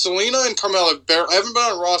faced, Selena and Carmella, haven't been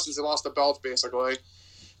on Raw since they lost the belts, basically.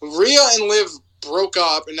 Rhea and Liv broke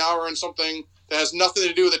up, and now we're in something that has nothing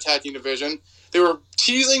to do with the tag team division. They were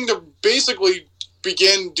teasing to basically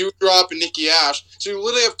begin Doudrop and Nikki Ash. So you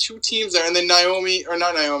literally have 2 teams there, and then Natalya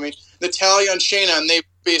and Shayna, and they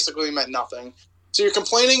basically meant nothing. So you're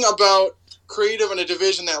complaining about creative in a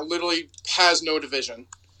division that literally has no division.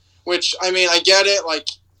 Which, I mean, I get it, like,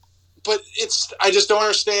 but I just don't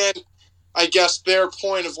understand, I guess, their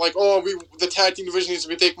point of, like, oh, the tag team division needs to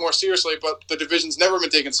be taken more seriously, but the division's never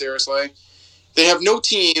been taken seriously. They have no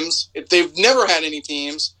teams. They've never had any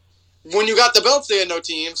teams. When you got the belts, they had no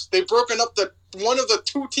teams. They've broken up one of the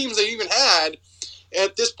 2 teams they even had.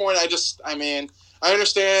 At this point, I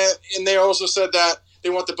understand, and they also said that they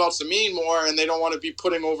want the belts to mean more, and they don't want to be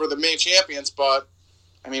putting over the main champions, but,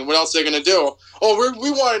 I mean, what else are they going to do? Oh, we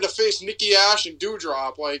wanted to face Nikki Ash and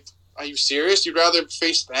Doudrop. Like, are you serious? You'd rather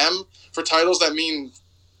face them for titles that mean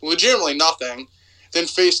legitimately nothing than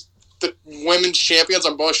face the women's champions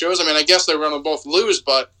on both shows? I mean, I guess they're going to both lose,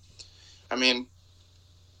 but, I mean,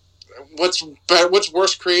 what's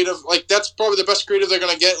worse creative? Like, that's probably the best creative they're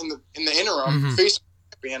going to get in the interim. Face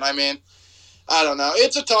champion. I mean, I don't know.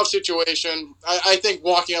 It's a tough situation. I think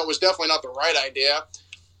walking out was definitely not the right idea.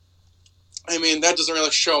 I mean, that doesn't really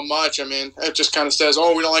show much. I mean, it just kind of says,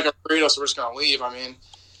 oh, we don't like our creative, so we're just going to leave. I mean,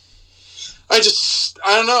 I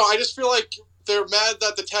don't know. I just feel like they're mad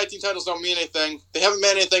that the tag team titles don't mean anything. They haven't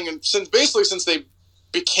meant anything since they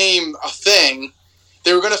became a thing.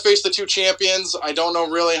 They were going to face the 2 champions. I don't know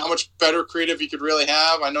really how much better creative you could really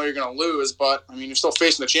have. I know you're going to lose, but, I mean, you're still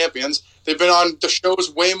facing the champions. They've been on the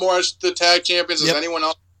shows way more as the tag champions as anyone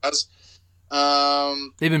else has.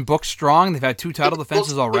 They've been booked strong. They've had 2 title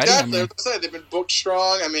defenses already. Exactly. Like I said, they've been booked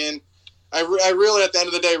strong. I mean, I really, at the end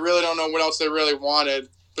of the day, really don't know what else they really wanted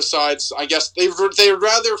besides, I guess, they'd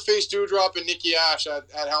rather face Doudrop and Nikki Ash at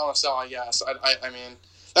Hell in a Cell, I guess. I mean,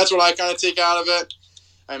 that's what I kind of take out of it.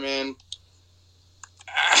 I mean,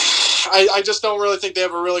 I just don't really think they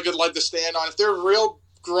have a really good leg to stand on. If their real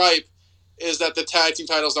gripe is that the tag team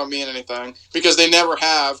titles don't mean anything, because they never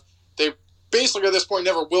have, they basically at this point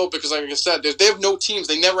never will, because like I said, they have no teams.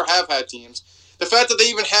 They never have had teams. The fact that they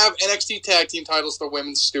even have NXT tag team titles for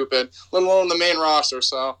women's stupid, let alone the main roster.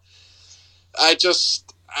 So I just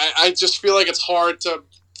feel like it's hard to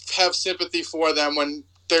have sympathy for them when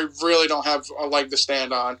they really don't have a leg to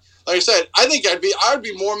stand on. Like I said, I think I would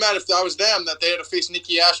be more mad if I was them that they had to face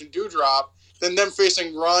Nikki Ash and Doudrop than them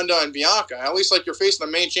facing Ronda and Bianca. At least, like, you're facing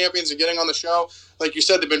the main champions and getting on the show. Like you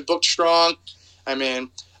said, they've been booked strong. I mean,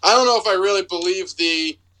 I don't know if I really believe that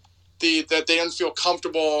they didn't feel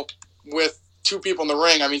comfortable with two people in the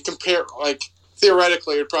ring. I mean,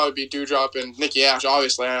 theoretically, it'd probably be Doudrop and Nikki Ash.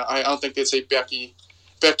 Obviously, I don't think they'd say Becky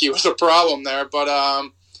was a problem there. But I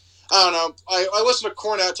don't know. I listened to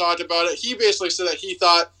Cornette talk about it. He basically said that he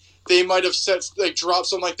thought they might have dropped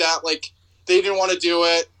something like that. Like, they didn't want to do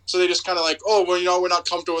it, so they just kind of we're not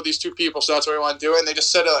comfortable with these two people, so that's why we want to do it. And they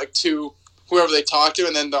just said it to whoever they talked to,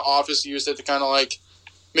 and then the office used it to kind of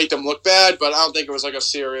make them look bad. But I don't think it was a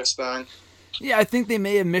serious thing. Yeah, I think they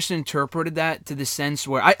may have misinterpreted that to the sense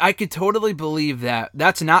where I could totally believe that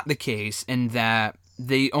that's not the case, and that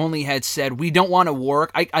they only had said, we don't want to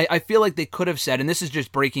work. I feel like they could have said, and this is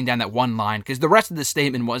just breaking down that one line, because the rest of the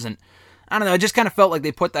statement wasn't, I don't know, I just kind of felt like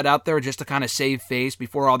they put that out there just to kind of save face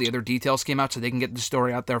before all the other details came out so they can get the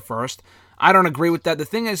story out there first. I don't agree with that. The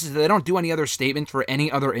thing is they don't do any other statements for any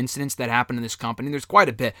other incidents that happened in this company. There's quite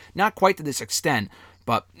a bit. Not quite to this extent,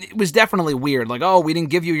 but it was definitely weird. Like, oh, we didn't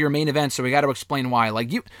give you your main event, so we got to explain why. Like,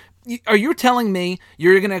 are you telling me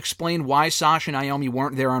you're going to explain why Sasha and Naomi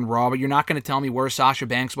weren't there on Raw, but you're not going to tell me where Sasha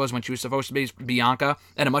Banks was when she was supposed to be Bianca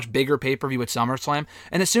at a much bigger pay-per-view at SummerSlam?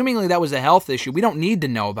 And assumingly that was a health issue, we don't need to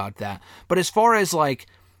know about that. But as far as,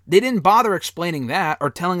 they didn't bother explaining that or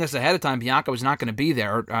telling us ahead of time Bianca was not going to be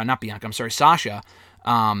there. Or, not Bianca, I'm sorry, Sasha.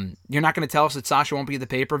 You're not going to tell us that Sasha won't be at the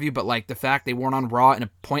pay-per-view, but, the fact they weren't on Raw in a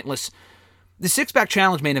pointless... The six-pack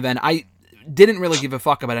challenge main event, I didn't really give a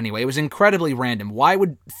fuck about anyway. It was incredibly random. Why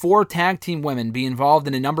would 4 tag team women be involved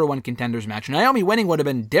in a number 1 contenders match? Naomi winning would have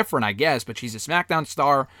been different, I guess, but she's a SmackDown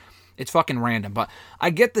star. It's fucking random. But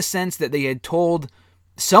I get the sense that they had told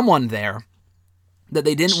someone there that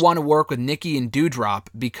they didn't want to work with Nikki and Doudrop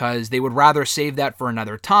because they would rather save that for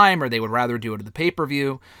another time, or they would rather do it at the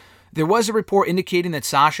pay-per-view. There was a report indicating that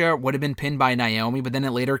Sasha would have been pinned by Naomi, but then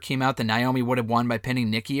it later came out that Naomi would have won by pinning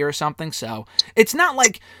Nikki or something. So it's not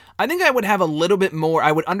like, I think I would have a little bit more,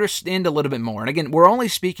 I would understand a little bit more. And again, we're only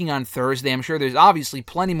speaking on Thursday. I'm sure there's obviously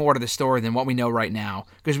plenty more to the story than what we know right now,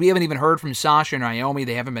 because we haven't even heard from Sasha and Naomi.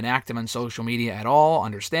 They haven't been active on social media at all,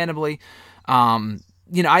 understandably. I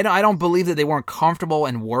don't believe that they weren't comfortable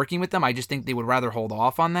in working with them. I just think they would rather hold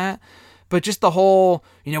off on that. But just the whole,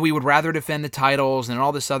 we would rather defend the titles and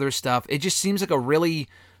all this other stuff, it just seems like a really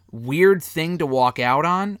weird thing to walk out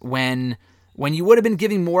on when you would have been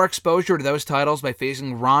giving more exposure to those titles by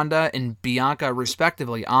facing Ronda and Bianca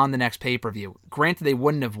respectively on the next pay-per-view. Granted, they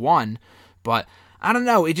wouldn't have won, but I don't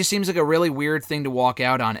know. It just seems like a really weird thing to walk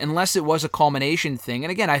out on, unless it was a culmination thing.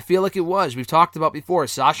 And again, I feel like it was. We've talked about before,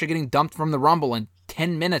 Sasha getting dumped from the Rumble in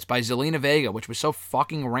 10 minutes by Zelina Vega, which was so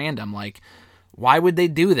fucking random. Why would they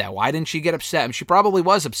do that? Why didn't she get upset? I mean, she probably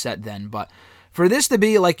was upset then, but for this to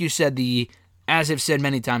be, like you said, as I've said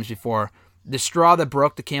many times before, the straw that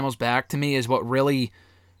broke the camel's back to me is what really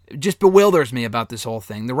just bewilders me about this whole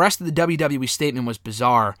thing. The rest of the WWE statement was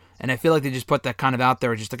bizarre, and I feel like they just put that kind of out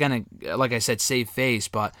there just to kind of, like I said, save face,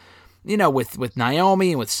 but, with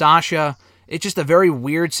Naomi and with Sasha, it's just a very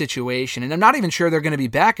weird situation, and I'm not even sure they're going to be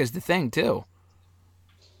back as the thing, too.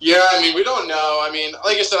 Yeah, I mean, we don't know. I mean,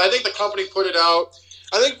 like I said, I think the company put it out.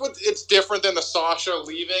 I think it's different than the Sasha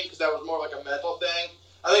leaving, because that was more like a mental thing.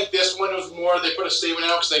 I think this one was more, they put a statement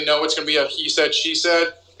out because they know it's going to be a he said, she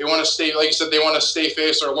said. They want to stay, like you said, they want to stay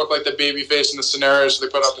face or look like the baby face in the scenario, so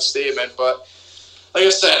they put out the statement. But like I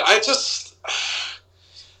said, I just,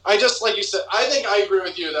 like you said, I think I agree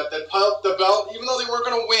with you that the belt, even though they weren't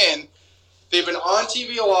going to win, they've been on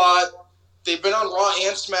TV a lot. They've been on Raw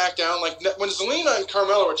and SmackDown. When Zelina and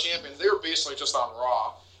Carmella were champions, they were basically just on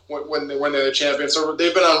Raw when they're the champions. So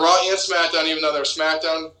they've been on Raw and SmackDown, even though they're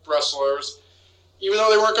SmackDown wrestlers. Even though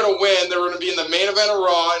they weren't going to win, they were going to be in the main event of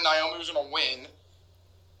Raw, and Naomi was going to win.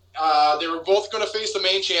 They were both going to face the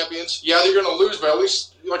main champions. Yeah, they're going to lose, but at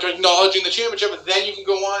least acknowledging the championship. But then you can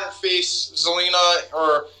go on and face Zelina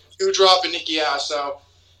or Doudrop and Nikki Ash. So,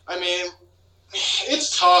 I mean,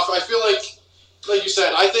 it's tough. I feel like you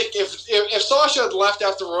said, I think if Sasha had left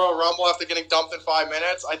after Royal Rumble after getting dumped in 5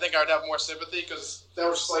 minutes, I think I'd have more sympathy, because that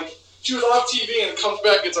was just she was off TV and comes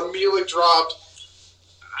back, gets immediately dropped.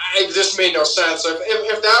 This made no sense.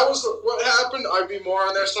 If that was what happened, I'd be more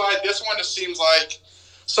on their side. This one just seems like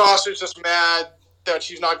Sasha's just mad that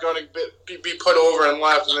she's not going to be put over and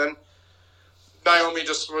left, and then Naomi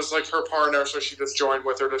just was her partner, so she just joined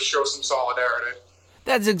with her to show some solidarity.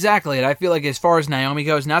 That's exactly it. I feel like as far as Naomi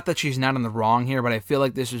goes, not that she's not in the wrong here, but I feel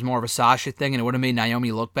like this was more of a Sasha thing, and it would have made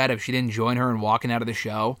Naomi look bad if she didn't join her and walking out of the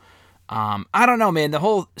show. I don't know, man. The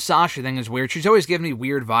whole Sasha thing is weird. She's always given me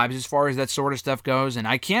weird vibes as far as that sort of stuff goes, and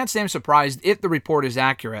I can't say I'm surprised if the report is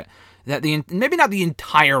accurate that maybe not the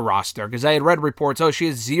entire roster, because I had read reports, she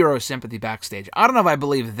has zero sympathy backstage. I don't know if I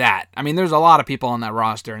believe that. I mean, there's a lot of people on that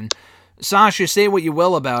roster, and Sasha, say what you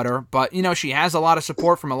will about her, but, she has a lot of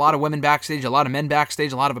support from a lot of women backstage, a lot of men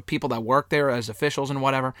backstage, a lot of people that work there as officials and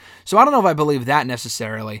whatever. So I don't know if I believe that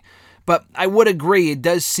necessarily, but I would agree it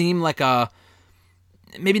does seem like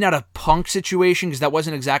maybe not a Punk situation, because that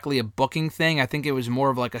wasn't exactly a booking thing. I think it was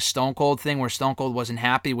more of like a Stone Cold thing, where Stone Cold wasn't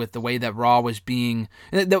happy with the way that Raw was being,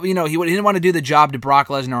 he didn't want to do the job to Brock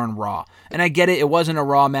Lesnar on Raw. And I get it, it wasn't a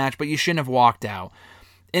Raw match, but you shouldn't have walked out.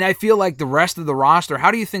 And I feel like the rest of the roster, how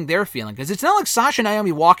do you think they're feeling? Because it's not like Sasha and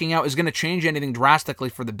Naomi walking out is going to change anything drastically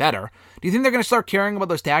for the better. Do you think they're going to start caring about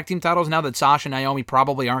those tag team titles now that Sasha and Naomi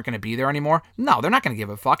probably aren't going to be there anymore? No, they're not going to give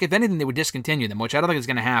a fuck. If anything, they would discontinue them, which I don't think is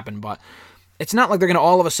going to happen. But it's not like they're going to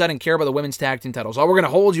all of a sudden care about the women's tag team titles. We're going to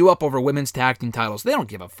hold you up over women's tag team titles. They don't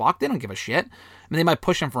give a fuck. They don't give a shit. I mean, they might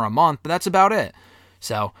push them for a month, but that's about it.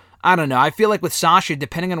 So I don't know. I feel like with Sasha,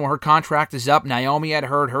 depending on when her contract is up, Naomi had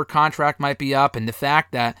heard her contract might be up, and the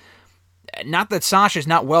fact that, not that Sasha's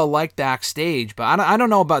not well liked backstage, but I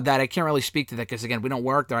don't know about that. I can't really speak to that because, again, we don't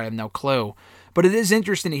work there. I have no clue. But it is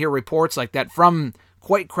interesting to hear reports like that from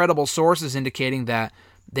quite credible sources indicating that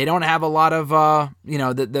they don't have a lot of,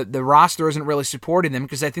 the roster isn't really supporting them,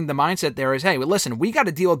 because I think the mindset there is, hey, well, listen, we got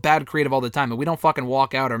to deal with bad creative all the time, and we don't fucking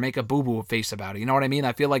walk out or make a boo-boo face about it. You know what I mean?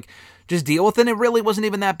 I feel like just deal with it. It really wasn't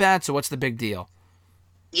even that bad, so what's the big deal?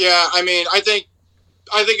 Yeah, I mean, I think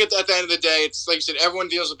at the end of the day, it's like you said, everyone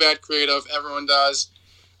deals with bad creative. Everyone does.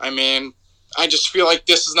 I mean, I just feel like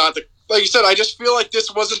this is not like you said, I just feel like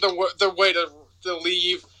this wasn't the way to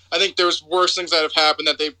leave. I think there's worse things that have happened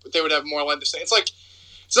that they would have more led to say.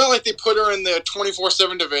 It's not like they put her in the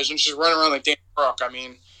 24/7 division. She's running around like Dan Brooke. I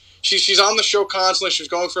mean, she's on the show constantly. She's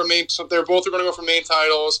going for they're both going to go for main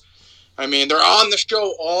titles. I mean, they're on the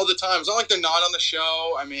show all the time. It's not like they're not on the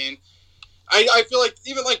show. I mean, I feel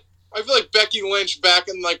like Becky Lynch back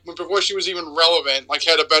in before she was even relevant,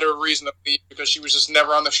 had a better reason to leave, because she was just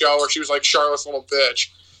never on the show, or she was like Charlotte's little bitch.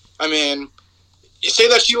 I mean, you say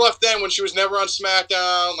that she left then when she was never on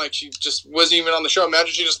SmackDown, she just wasn't even on the show.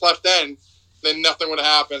 Imagine she just left then nothing would have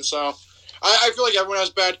happened. So I feel like everyone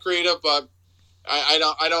has bad creative, but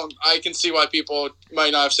I can see why people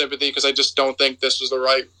might not have sympathy, because I just don't think this was the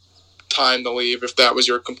right time to leave, if that was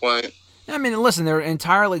your complaint. I mean, listen, they're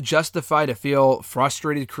entirely justified to feel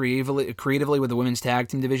frustrated creatively with the women's tag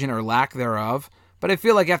team division, or lack thereof. But I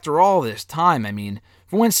feel like after all this time, I mean,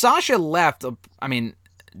 when Sasha left, I mean,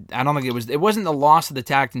 I don't think it wasn't the loss of the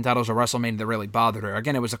tag team titles or WrestleMania that really bothered her.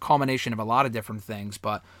 Again, it was a culmination of a lot of different things,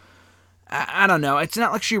 but I don't know. It's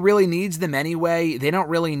not like she really needs them anyway. They don't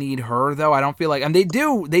really need her, though. I don't feel like, and they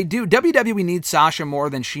do. WWE needs Sasha more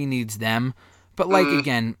than she needs them. But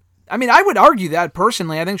again, I mean, I would argue that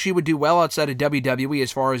personally. I think she would do well outside of WWE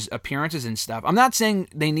as far as appearances and stuff. I'm not saying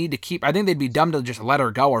they need to keep. I think they'd be dumb to just let her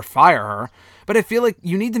go or fire her. But I feel like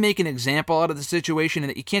you need to make an example out of the situation, and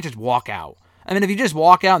that you can't just walk out. I mean, if you just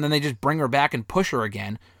walk out and then they just bring her back and push her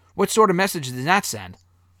again, what sort of message does that send?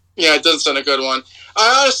 Yeah, it doesn't send a good one.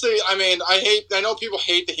 I know people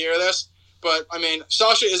hate to hear this, but I mean,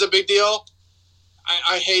 Sasha is a big deal.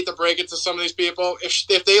 I hate to break it to some of these people.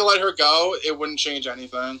 If they let her go, it wouldn't change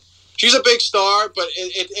anything. She's a big star, but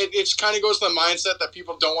it kind of goes to the mindset that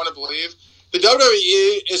people don't want to believe. The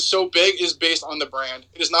WWE is so big is based on the brand.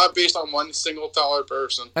 It is not based on one single talented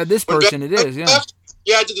person. This person, it is, yeah.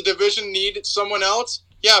 Yeah, did the division need someone else?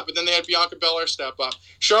 Yeah, but then they had Bianca Belair step up.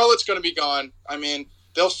 Charlotte's going to be gone. I mean,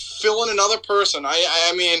 they'll fill in another person.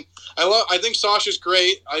 I think Sasha's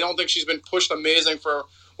great. I don't think she's been pushed amazing for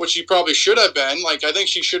what she probably should have been. I think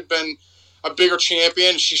she should have been a bigger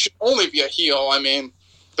champion. She should only be a heel. I mean,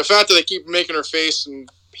 the fact that they keep making her face and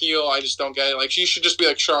heel, I just don't get it. She should just be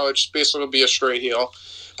like Charlotte, just basically be a straight heel.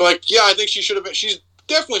 But I think she should have been. She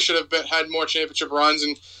definitely should have had more championship runs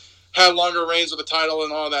and had longer reigns with the title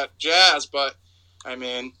and all that jazz. But I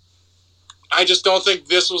mean, I just don't think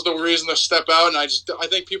this was the reason to step out. And I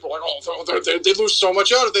think people are like, they lose so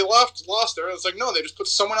much out if they lost there. It's like, no, they just put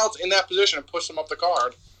someone else in that position and push them up the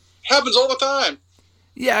card. It happens all the time.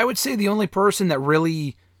 Yeah, I would say the only person that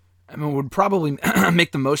really, would probably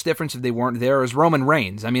make the most difference if they weren't there is Roman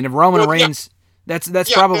Reigns. I mean, if Roman Reigns,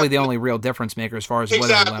 that's probably the only real difference maker as far as whether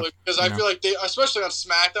exactly, he left. Because I feel like they, especially on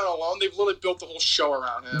SmackDown alone, they've literally built the whole show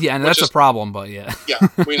around him. Yeah, and that's a problem, but yeah. Yeah,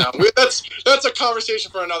 we know. That's a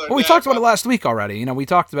conversation for another day. We talked about it last week already. We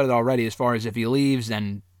talked about it already as far as if he leaves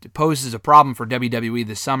and poses a problem for WWE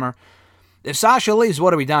this summer. If Sasha leaves,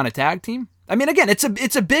 what are we down, a tag team? I mean, again, it's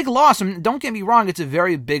a big loss. I mean, don't get me wrong, it's a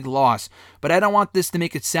very big loss. But I don't want this to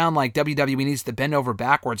make it sound like WWE needs to bend over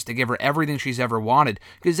backwards to give her everything she's ever wanted.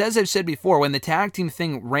 Because as I've said before, when the tag team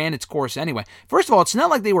thing ran its course anyway, first of all, it's not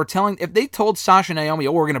like they were if they told Sasha and Naomi,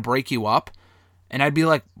 oh, we're going to break you up, and I'd be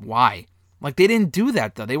like, why? Like, they didn't do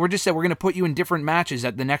that, though. They were just said, we're going to put you in different matches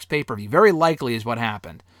at the next pay-per-view. Very likely is what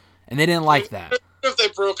happened. And they didn't like that. If they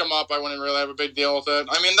broke them up, I wouldn't really have a big deal with it.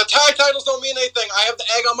 I mean, the tag titles don't mean anything. I have the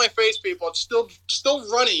egg on my face, people. It's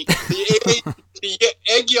still runny. The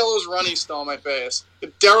egg yellow is runny still on my face.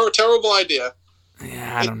 Terrible idea.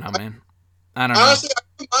 Yeah, I don't know, man. I don't know. Honestly, I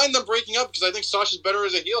don't mind them breaking up because I think Sasha's better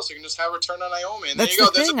as a heel, so you can just have her turn on Naomi. And That's there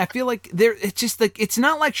you the go. thing. I feel like it's just like it's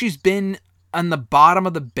not like she's been on the bottom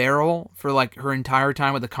of the barrel for like her entire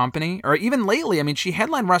time with the company, or even lately. I mean, she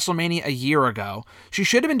headlined WrestleMania a year ago. She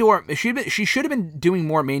should have been doing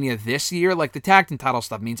more Mania this year. Like the tag team title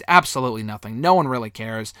stuff means absolutely nothing. No one really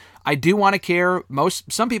cares. I do want to care.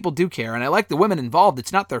 Some people do care, and I like the women involved.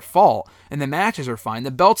 It's not their fault, and the matches are fine.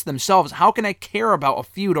 The belts themselves. How can I care about a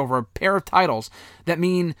feud over a pair of titles that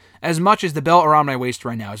mean as much as the belt around my waist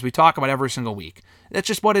right now, as we talk about every single week? That's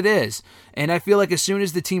just what it is. And I feel like as soon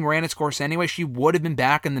as the team ran its course anyway, she would have been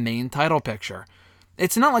back in the main title picture.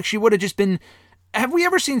 It's not like she would have just been... Have we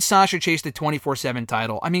ever seen Sasha chase the 24/7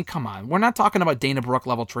 title? I mean, come on. We're not talking about Dana Brooke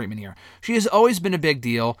level treatment here. She has always been a big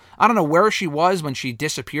deal. I don't know where she was when she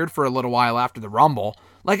disappeared for a little while after the Rumble.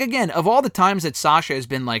 Like, again, of all the times that Sasha has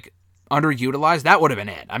been, like, underutilized, that would have been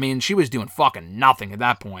it. I mean, she was doing fucking nothing at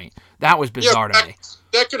that point. That was bizarre to me.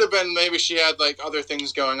 That could have been maybe she had like other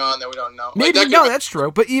things going on that we don't know. Maybe that's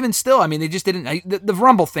true. But even still, I mean, they just didn't. The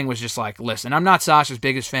Rumble thing was just like, listen, I'm not Sasha's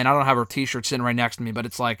biggest fan. I don't have her T-shirt sitting right next to me, but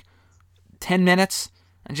it's like 10 minutes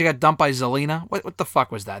and she got dumped by Zelina. What the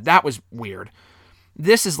fuck was that? That was weird.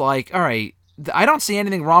 This is like, all right. I don't see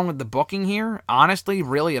anything wrong with the booking here, honestly,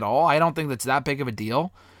 really at all. I don't think that's that big of a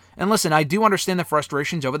deal. And listen, I do understand the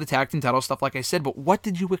frustrations over the tag team title stuff, like I said, but what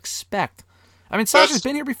did you expect? I mean, Sasha's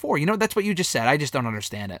been here before. You know, that's what you just said. I just don't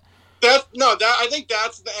understand it. I think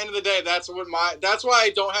that's the end of the day. That's why I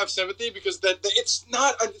don't have sympathy, because it's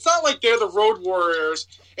not like they're the Road Warriors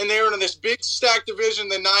and they're in this big stacked division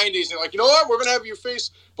in the 90s. And they're like, you know what? We're going to have you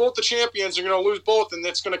face both the champions. You're going to lose both, and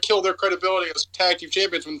it's going to kill their credibility as tag team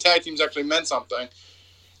champions when the tag teams actually meant something.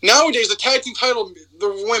 Nowadays, the tag team title,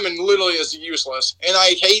 the women literally is useless. And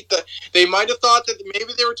I hate that they might have thought that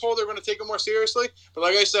maybe they were told they were going to take it more seriously. But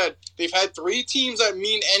like I said, they've had 3 teams that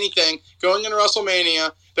mean anything going into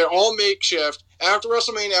WrestleMania. They're all makeshift. After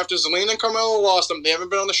WrestleMania, after Zelina and Carmella lost them, they haven't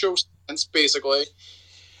been on the show since, basically.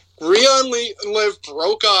 Rhea and Liv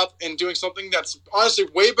broke up and doing something that's honestly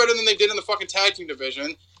way better than they did in the fucking tag team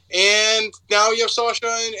division. And now you have Sasha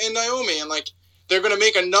and Naomi. And, like, they're going to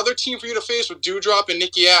make another team for you to face with Doudrop and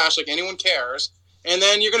Nikki Ash, like anyone cares. And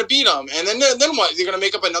then you're going to beat them. And then what? You're going to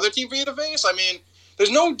make up another team for you to face? I mean,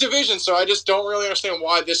 there's no division, so I just don't really understand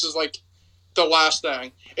why this is, like, the last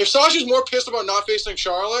thing. If Sasha's more pissed about not facing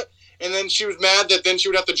Charlotte, and then she was mad that then she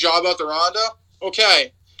would have to job out the Ronda,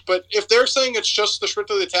 okay. But if they're saying it's just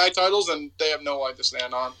strictly the tag titles, then they have no leg to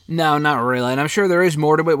stand on. No, not really. And I'm sure there is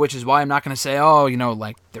more to it, which is why I'm not going to say, oh, you know,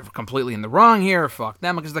 like, they're completely in the wrong here, fuck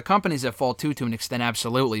them, because the company's at fault too, to an extent,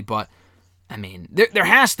 absolutely. But, I mean, there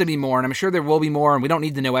has to be more, and I'm sure there will be more, and we don't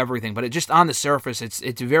need to know everything. But it just on the surface,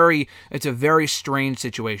 it's a very strange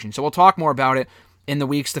situation. So we'll talk more about it in the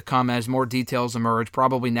weeks to come as more details emerge,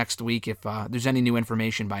 probably next week if there's any new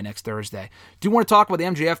information by next Thursday. Do want to talk about the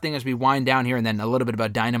MJF thing as we wind down here, and then a little bit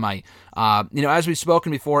about Dynamite. As we've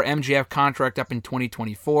spoken before, MJF contract up in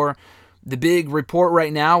 2024. The big report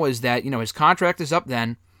right now is that, his contract is up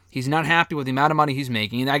then. He's not happy with the amount of money he's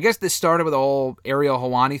making. And I guess this started with the whole Ariel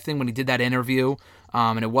Helwani thing when he did that interview,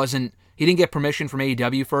 and it wasn't... He didn't get permission from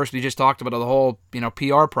AEW first. We just talked about the whole,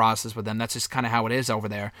 PR process with them. That's just kind of how it is over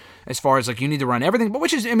there, as far as like you need to run everything.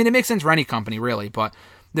 But it makes sense for any company really. But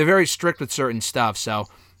they're very strict with certain stuff. So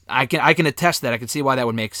I can attest that. I can see why that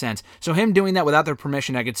would make sense. So him doing that without their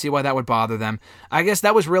permission, I could see why that would bother them. I guess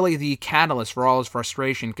that was really the catalyst for all his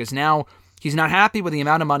frustration, because now he's not happy with the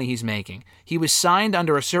amount of money he's making. He was signed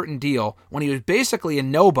under a certain deal when he was basically a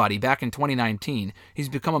nobody back in 2019. He's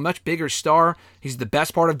become a much bigger star. He's the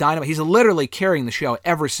best part of Dynamite. He's literally carrying the show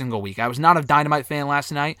every single week. I was not a Dynamite fan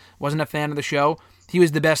last night. Wasn't a fan of the show. He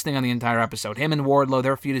was the best thing on the entire episode. Him and Wardlow,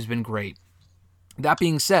 their feud has been great. That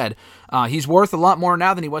being said, he's worth a lot more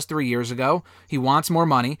now than he was 3 years ago. He wants more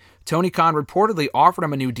money. Tony Khan reportedly offered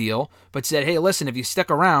him a new deal, but said, hey, listen, if you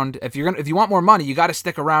stick around, if you want more money, you got to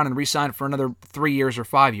stick around and re-sign for another 3 years or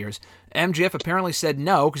 5 years. MJF apparently said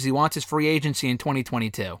no because he wants his free agency in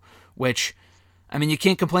 2022, which, I mean, you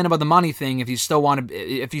can't complain about the money thing if you still want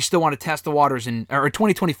to test the waters or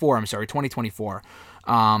 2024. I'm sorry, 2024,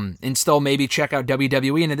 and still maybe check out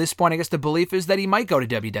WWE. And at this point, I guess the belief is that he might go to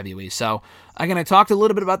WWE. So, again, I talked a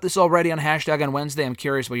little bit about this already on Hashtag on Wednesday. I'm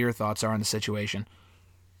curious what your thoughts are on the situation.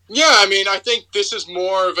 Yeah, I mean, I think this is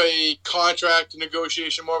more of a contract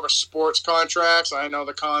negotiation, more of a sports contract. I know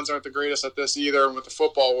the Cons aren't the greatest at this either with the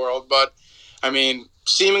football world, but I mean,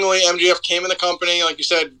 seemingly MJF came in the company, like you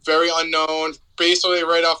said, very unknown, basically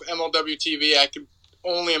right off MLW TV. I could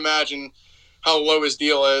only imagine how low his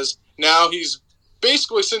deal is. Now he's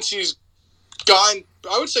basically, since he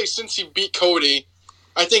beat Cody,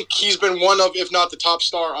 I think he's been one of, if not the top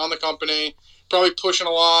star on the company, probably pushing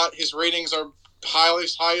a lot. His ratings are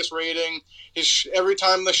highest rating. Every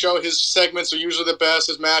time on the show, his segments are usually the best.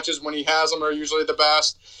 His matches, when he has them, are usually the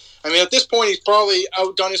best. I mean, at this point, he's probably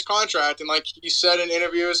outdone his contract, and like he said in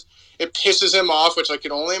interviews, it pisses him off, which I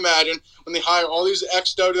can only imagine, when they hire all these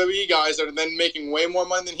ex-WWE guys that are then making way more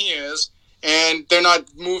money than he is, and they're not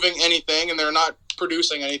moving anything, and they're not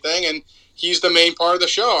producing anything, and he's the main part of the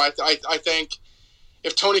show. I think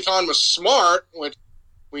if Tony Khan was smart, which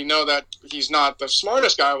we know that he's not the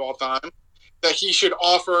smartest guy of all time, that he should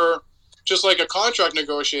offer just like a contract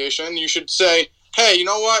negotiation. You should say, hey, you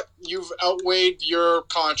know what? You've outweighed your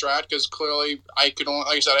contract, because clearly like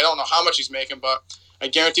I said, I don't know how much he's making, but I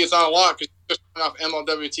guarantee it's not a lot, because just off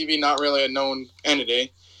MLW TV, not really a known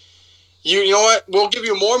entity. You know what? We'll give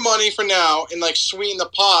you more money for now and like sweeten the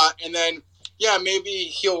pot, and then yeah, maybe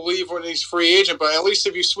he'll leave when he's free agent, but at least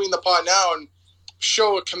if you sweeten the pot now and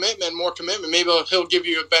show more commitment, maybe he'll give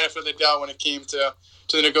you a benefit of the doubt when it came to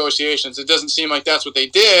the negotiations. It doesn't seem like that's what they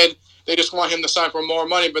did. They just want him to sign for more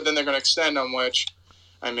money, but then they're going to extend him, which,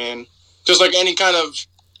 I mean, just like any kind of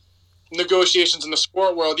negotiations in the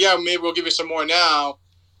sport world, yeah, maybe we'll give you some more now,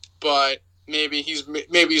 but maybe he's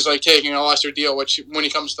like taking a lesser deal, which when he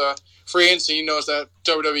comes to free agency, he knows that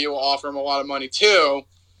WWE will offer him a lot of money too,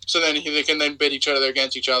 so then they can then bid each other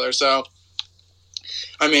against each other. So,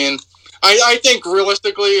 I mean, I think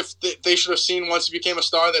realistically, if they should have seen once he became a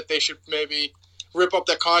star that they should maybe rip up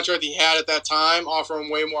that contract he had at that time, offer him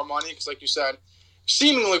way more money, because like you said,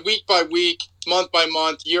 seemingly week by week, month by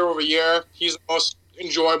month, year over year, he's the most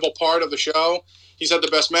enjoyable part of the show. He's had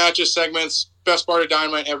the best matches, segments, best part of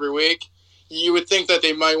Dynamite every week. You would think that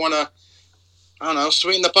they might want to, I don't know,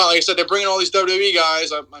 sweeten the pot. Like I said, they're bringing all these WWE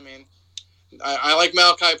guys. I mean, I like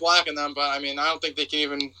Malachi Black in them, but I mean, I don't think they can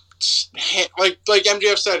even, like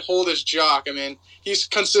MJF said, hold his jock. I mean, he's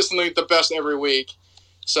consistently the best every week.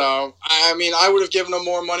 So, I mean, I would have given him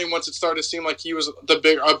more money once it started to seem like he was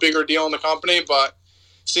a bigger deal in the company, but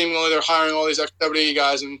seemingly they're hiring all these ex-WWE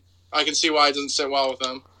guys, and I can see why it doesn't sit well with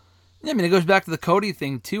them. Yeah, I mean, it goes back to the Cody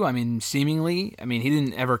thing, too. I mean, seemingly, he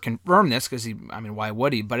didn't ever confirm this, because why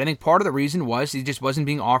would he? But I think part of the reason was he just wasn't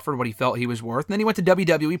being offered what he felt he was worth. And then he went to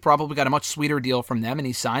WWE, probably got a much sweeter deal from them, and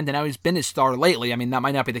he signed, and now he's been his star lately. I mean, that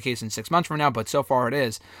might not be the case in 6 months from now, but so far it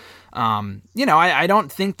is. I don't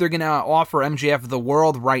think they're going to offer MJF the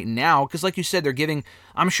world right now, because like you said, they're giving,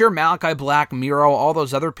 I'm sure Malachi Black, Miro, all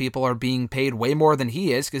those other people are being paid way more than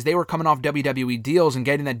he is, because they were coming off WWE deals and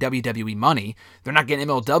getting that WWE money. They're not getting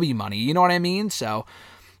MLW money, you know what I mean? So,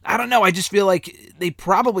 I don't know, I just feel like they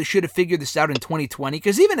probably should have figured this out in 2020,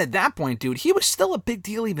 because even at that point, dude, he was still a big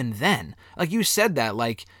deal even then. Like you said that,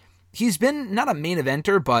 like, he's been not a main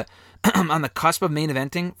eventer, but on the cusp of main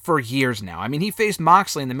eventing for years now. I mean, he faced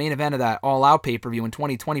Moxley in the main event of that All Out pay-per-view in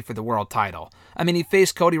 2020 for the world title. I mean, he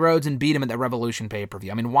faced Cody Rhodes and beat him at that Revolution pay-per-view.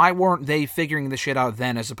 I mean, why weren't they figuring this shit out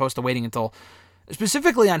then, as opposed to waiting until,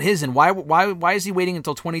 specifically on his end, why is he waiting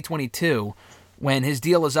until 2022 when his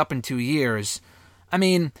deal is up in 2 years? I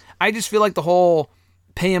mean, I just feel like the whole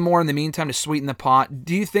pay him more in the meantime to sweeten the pot.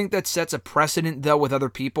 Do you think that sets a precedent, though, with other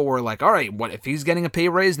people where, like, all right, what if he's getting a pay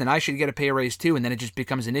raise, then I should get a pay raise too, and then it just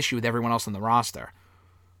becomes an issue with everyone else on the roster?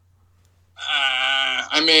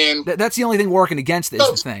 I mean, that's the only thing working against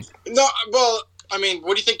this thing. No, well, I mean,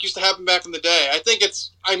 what do you think used to happen back in the day? I think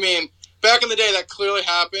back in the day that clearly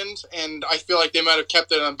happened, and I feel like they might have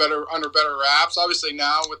kept it under better wraps. Obviously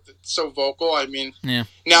now with it so vocal, I mean, yeah.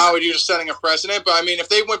 Now you're just setting a precedent. But I mean, if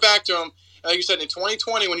they went back to him, like you said, in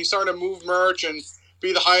 2020 when he started to move merch and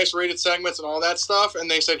be the highest rated segments and all that stuff, and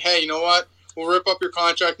they said, hey, you know what? We'll rip up your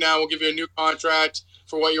contract now. We'll give you a new contract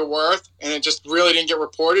for what you're worth, and it just really didn't get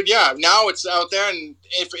reported. Yeah, now it's out there, and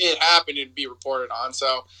if it happened, it'd be reported on.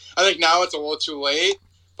 So I think now it's a little too late.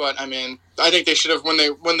 But I mean, I think they should have, when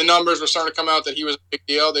the numbers were starting to come out that he was a big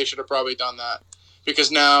deal, they should have probably done that.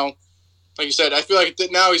 Because now, like you said, I feel like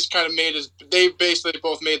now he's kind of they basically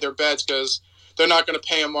both made their bets, because they're not going to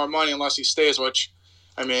pay him more money unless he stays, which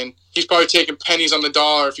I mean, he's probably taking pennies on the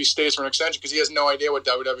dollar if he stays for an extension because he has no idea what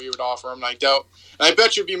WWE would offer him. And I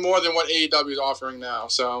bet you it'd be more than what AEW is offering now.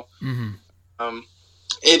 So,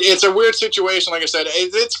 it's a weird situation. Like I said,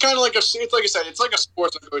 it's kind of like it's like a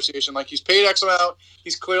sports negotiation. Like, he's paid X amount.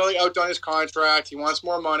 He's clearly outdone his contract. He wants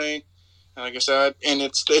more money. And like I said, and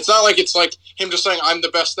it's not like it's like him just saying I'm the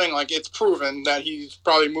best thing. Like, it's proven that he's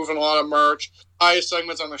probably moving a lot of merch, highest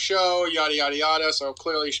segments on the show, yada yada yada. So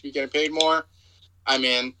clearly, he should be getting paid more. I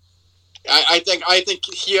mean, I think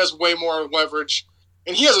he has way more leverage,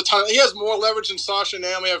 and he has more leverage than Sasha and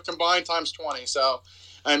Naomi have combined times 20. So,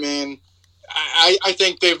 I mean, I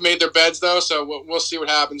think they've made their beds though. So we'll see what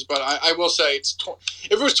happens. But I will say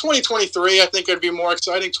if it was 2023, I think it'd be more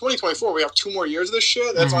exciting. 2024, we have 2 more years of this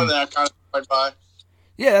shit. That's one that I kind of right by.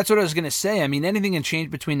 Yeah, that's what I was going to say. I mean, anything can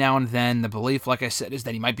change between now and then. The belief, like I said, is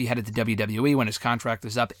that he might be headed to WWE when his contract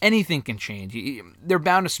is up. Anything can change. They're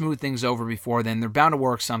bound to smooth things over before then. They're bound to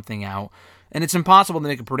work something out. And it's impossible to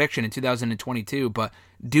make a prediction in 2022. But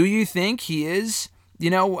do you think he is,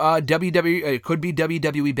 WWE, could be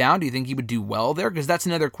WWE bound? Do you think he would do well there? Because that's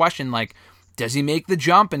another question. Like, does he make the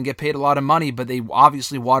jump and get paid a lot of money, but they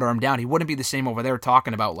obviously water him down? He wouldn't be the same over there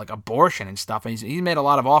talking about, like, abortion and stuff. And he's made a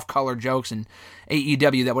lot of off-color jokes in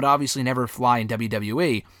AEW that would obviously never fly in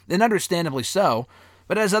WWE, and understandably so.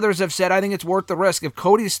 But as others have said, I think it's worth the risk. If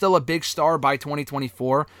Cody's still a big star by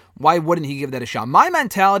 2024, why wouldn't he give that a shot? My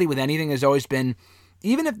mentality with anything has always been,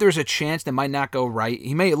 even if there's a chance that might not go right,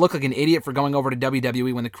 he may look like an idiot for going over to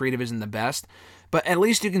WWE when the creative isn't the best, but at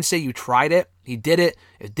least you can say you tried it, he did it,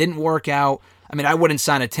 it didn't work out. I mean, I wouldn't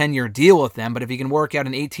sign a 10-year deal with them, but if he can work out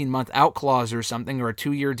an 18-month out clause or something, or a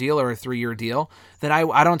 2-year deal or a 3-year deal, then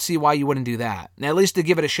I don't see why you wouldn't do that. And at least to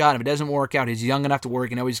give it a shot. If it doesn't work out, he's young enough to where he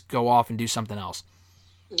can always go off and do something else.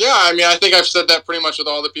 Yeah, I mean, I think I've said that pretty much with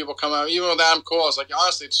all the people coming out. Even with Adam Cole, it's like,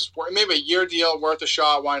 honestly, it's just maybe a year deal, worth a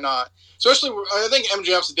shot, why not? Especially, I think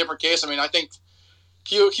MJF's a different case. I mean, I think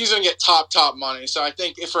he's going to get top money. So I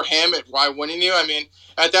think if for him, why wouldn't you? I mean,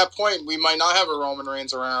 at that point, we might not have a Roman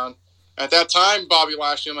Reigns around. At that time, Bobby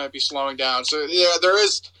Lashley might be slowing down. So yeah, there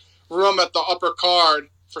is room at the upper card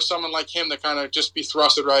for someone like him to kind of just be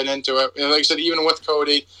thrusted right into it. And like I said, even with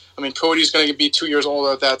Cody, I mean, Cody's going to be 2 years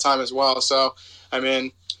older at that time as well. So, I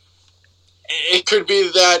mean, it could be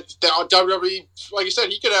that WWE, like you said,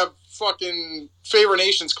 he could have fucking favor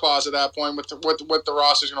nations clause at that point with what the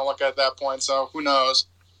roster's going to look at that point. So who knows?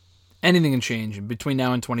 Anything can change between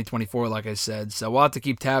now and 2024, like I said. So we'll have to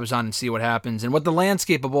keep tabs on and see what happens and what the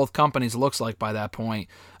landscape of both companies looks like by that point.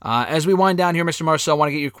 As we wind down here, Mr. Marcel, I want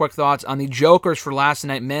to get your quick thoughts on the Jokers for last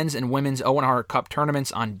night men's and women's Owen Hart Cup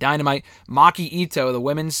tournaments on Dynamite. Maki Ito, the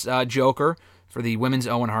women's Joker for the women's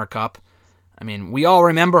Owen Hart Cup. I mean, we all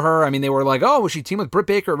remember her. I mean, they were like, oh, was she teamed with Britt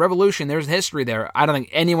Baker at Revolution? There's history there. I don't think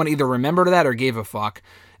anyone either remembered that or gave a fuck.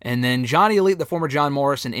 And then Johnny Elite, the former John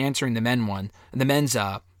Morrison, answering the men's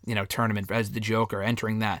tournament as the Joker,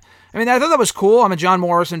 entering that. I mean, I thought that was cool. I'm a John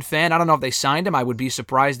Morrison fan. I don't know if they signed him. I would be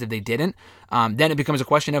surprised if they didn't. Then it becomes a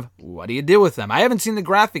question of, what do you do with them? I haven't seen the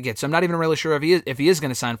graphic yet, so I'm not even really sure if he is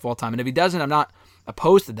going to sign full-time. And if he doesn't, I'm not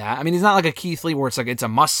opposed to that. I mean, he's not like a Keith Lee where it's like it's a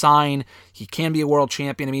must-sign. He can be a world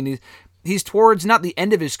champion. I mean, he's towards not the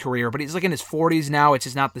end of his career, but he's like in his 40s now. It's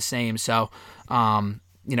just not the same. So,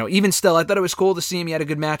 even still, I thought it was cool to see him. He had a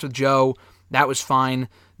good match with Joe. That was fine.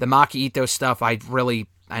 The Maki Ito stuff, I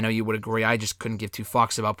know you would agree, I just couldn't give two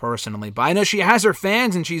fucks about personally. But I know she has her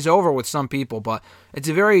fans and she's over with some people, but it's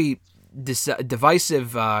a very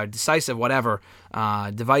divisive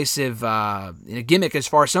gimmick as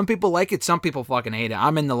far as some people like it, some people fucking hate it.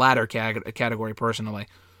 I'm in the latter category personally.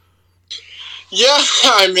 Yeah,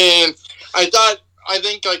 I mean, I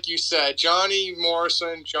think like you said, Johnny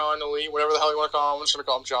Morrison, John Elite, whatever the hell you want to call him, I'm just going to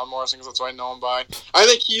call him John Morrison because that's what I know him by. I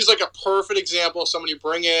think he's like a perfect example of somebody you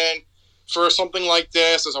bring in for something like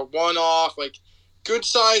this as a one-off, like,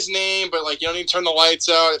 good-sized name, but, like, you don't need to turn the lights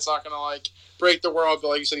out. It's not going to, like, break the world. But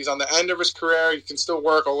like you said, he's on the end of his career. He can still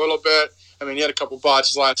work a little bit. I mean, he had a couple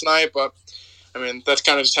botches last night, but, I mean, that's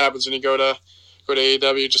kind of just happens when you go to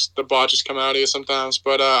AEW. Just the botches come out of you sometimes.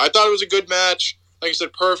 But I thought it was a good match. Like I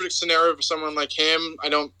said, perfect scenario for someone like him. I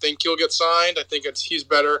don't think he'll get signed. I think he's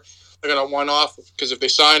better like on a one-off, because if they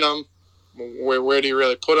sign him, where do you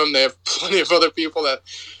really put him? They have plenty of other people that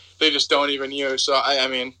they just don't even use. So, I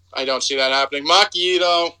mean, I don't see that happening. Maki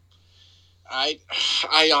Ito,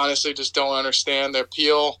 I honestly just don't understand their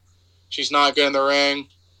appeal. She's not good in the ring.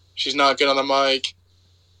 She's not good on the mic.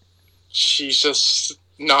 She's just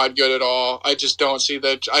not good at all. I just don't see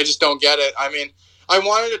that. I just don't get it. I mean, I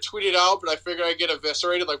wanted to tweet it out, but I figured I'd get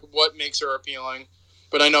eviscerated. Like, what makes her appealing?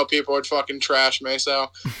 but I know people would fucking trash me.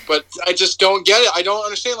 So, but I just don't get it. I don't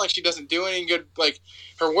understand. Like, she doesn't do any good. Like,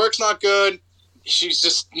 her work's not good. She's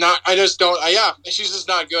just not. I just don't. She's just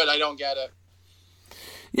not good. I don't get it.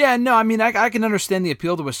 Yeah, no, I mean, I can understand the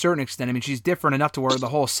appeal to a certain extent. I mean, she's different enough to where the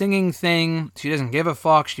whole singing thing, she doesn't give a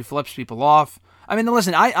fuck, she flips people off. I mean,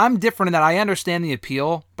 listen, I'm different in that I understand the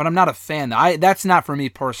appeal, but I'm not a fan. That's not for me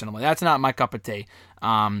personally. That's not my cup of tea.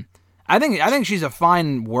 I think she's a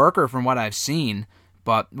fine worker from what I've seen,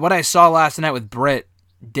 but what I saw last night with Britt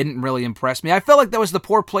didn't really impress me. I felt like that was the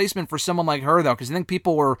poor placement for someone like her, though, because I think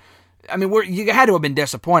people were... I mean, you had to have been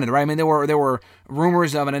disappointed, right? I mean, there were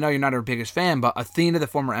rumors of, and I know you're not her biggest fan, but Athena, the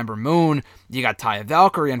former Ember Moon, you got Taya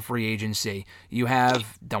Valkyrie in free agency. You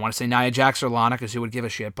have, don't want to say Nia Jax or Lana, because who would give a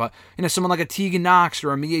shit, but, someone like a Tegan Nox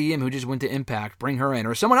or a Mia Yim who just went to Impact, bring her in,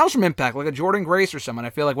 or someone else from Impact, like a Jordan Grace or someone, I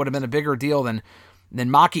feel like would have been a bigger deal than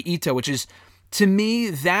Maki Ito, which is, to me,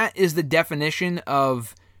 that is the definition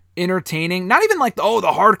of entertaining. Not even like the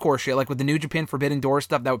hardcore shit, like with the New Japan Forbidden Door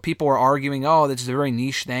stuff that people were arguing, this is a very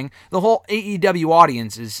niche thing. The whole AEW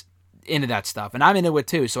audience is into that stuff, and I'm into it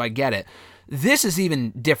too, so I get it. This is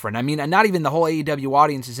even different. I mean, not even the whole AEW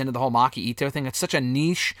audience is into the whole Maki Ito thing. It's such a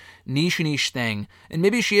niche thing, and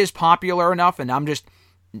maybe she is popular enough, and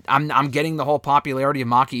I'm getting the whole popularity of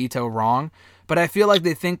Maki Ito wrong, but I feel like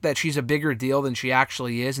they think that she's a bigger deal than she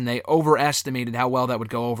actually is, and they overestimated how well that would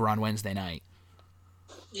go over on Wednesday night.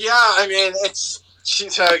 Yeah, I mean,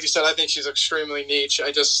 she's, like you said, I think she's extremely niche.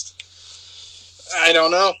 I don't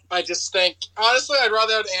know. I just think, honestly, I'd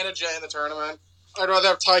rather have Anna Jay in the tournament. I'd rather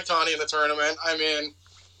have Ty Conti in the tournament. I mean,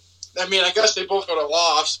 I guess they both go to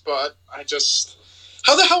Lofts, but how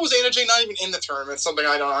the hell was Anna Jay not even in the tournament? Something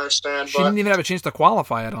I don't understand. She didn't even have a chance to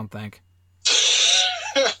qualify, I don't think.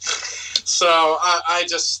 So, I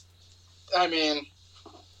just don't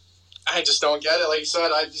get it. Like you said,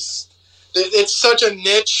 it's such a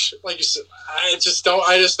niche. Like you said, I just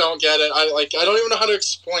don't get it. I don't even know how to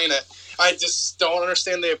explain it. I just don't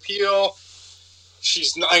understand the appeal.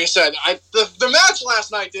 She's, like I said, the match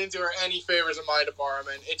last night didn't do her any favors in my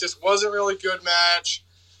department. It just wasn't really a good match.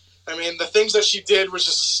 I mean, the things that she did was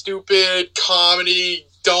just stupid, comedy,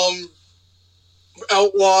 dumb,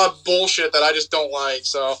 outlaw bullshit that I just don't like.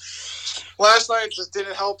 So last night just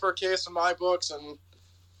didn't help her case in my books, and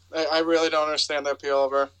I really don't understand the appeal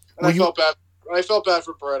of her. And I felt bad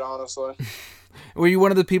for Britt, honestly. Were you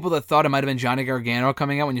one of the people that thought it might have been Johnny Gargano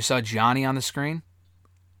coming out when you saw Johnny on the screen?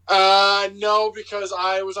 No, because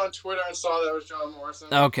I was on Twitter and saw that it was John Morrison.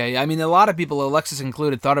 Okay, I mean, a lot of people, Alexis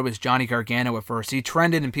included, thought it was Johnny Gargano at first. He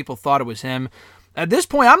trended and people thought it was him. At this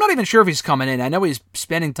point, I'm not even sure if he's coming in. I know he's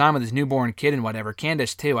spending time with his newborn kid and whatever.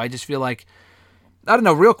 Candace, too. I just feel like, I don't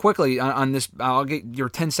know, real quickly on this, I'll get your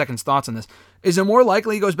 10 seconds thoughts on this. Is it more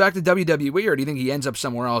likely he goes back to WWE, or do you think he ends up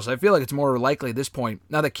somewhere else? I feel like it's more likely at this point,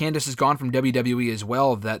 now that Candace has gone from WWE as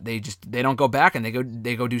well, that they don't go back and they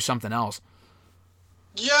go do something else.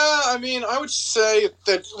 Yeah, I mean, I would say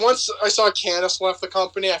that once I saw Candace left the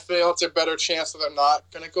company, I feel it's a better chance that they're not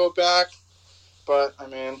going to go back. But, I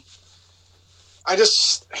mean, it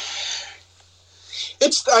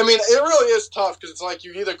really is tough, because it's like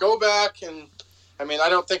you either go back and, I mean, I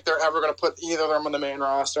don't think they're ever going to put either of them on the main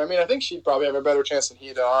roster. I mean, I think she'd probably have a better chance than he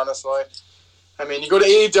did, honestly. I mean, you go to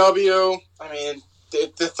AEW, I mean,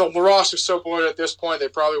 the roster's so bloated at this point, they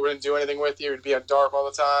probably wouldn't do anything with you. It'd be on dark all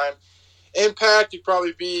the time. Impact, you'd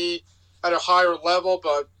probably be at a higher level,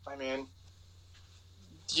 but, I mean,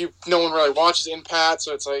 no one really watches Impact,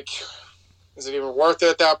 so it's like, is it even worth it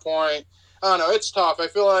at that point? I don't know, it's tough. I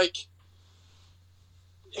feel like,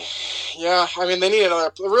 yeah, I mean, they need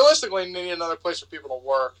realistically, they need another place for people to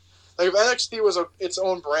work. Like, if NXT was its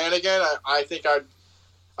own brand again, I think I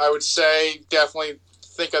would say definitely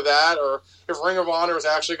think of that, or if Ring of Honor is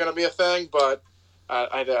actually going to be a thing, but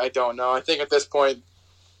I don't know. I think at this point,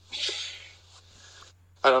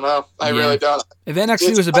 I don't know. I really don't. If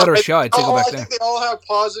NXT was a better show, I'd go back there. I think they all have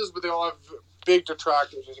positives, but they all have big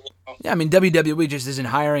detractors as well. Yeah, I mean, WWE just isn't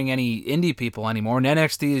hiring any indie people anymore, and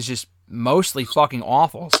NXT is just mostly fucking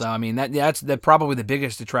awful. So, I mean, that's probably the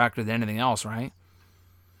biggest detractor than anything else, right?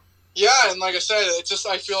 Yeah, and like I said, it's just,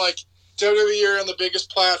 I feel like WWE are on the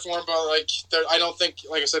biggest platform, but like, I don't think,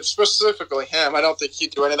 like I said, specifically him, I don't think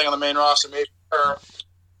he'd do anything on the main roster. Maybe for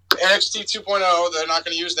NXT 2.0, they're not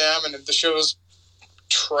going to use them, and the show's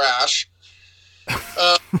trash.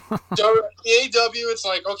 AEW, it's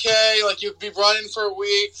like, okay, like you'd be running for a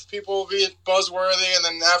week, people will be buzzworthy, and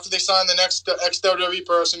then after they sign the next ex-WWE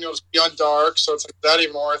person, you'll just be on dark, so it's like, that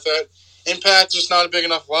even worth it. Impact's just not a big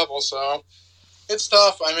enough level, so it's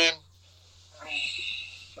tough. I mean,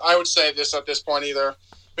 I would say this at this point, either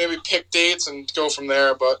maybe pick dates and go from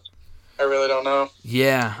there, but I really don't know.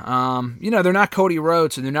 Yeah, they're not Cody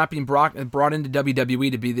Rhodes, so they're not being brought into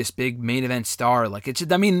WWE to be this big main event star. Like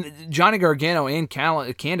Johnny Gargano and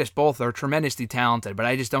Candice both are tremendously talented, but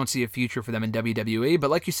I just don't see a future for them in WWE.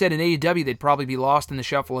 But like you said, in AEW, they'd probably be lost in the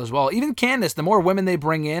shuffle as well. Even Candice, the more women they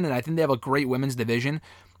bring in, and I think they have a great women's division,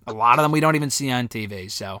 a lot of them we don't even see on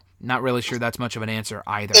TV, so not really sure that's much of an answer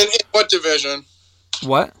either. In what division?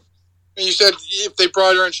 What? You said if they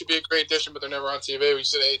brought her in, she'd be a great addition, but they're never on TV. You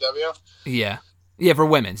said AEW? Yeah, for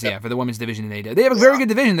women's. Yeah, for the women's division in AEW. They have a very good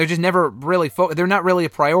division. They're just never really they're not really a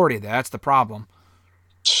priority there. That's the problem.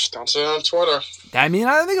 Don't say it on Twitter. I mean,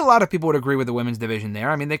 I think a lot of people would agree with the women's division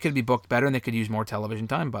there. I mean, they could be booked better and they could use more television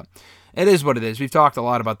time, but it is what it is. We've talked a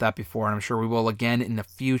lot about that before, and I'm sure we will again in the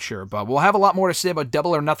future. But we'll have a lot more to say about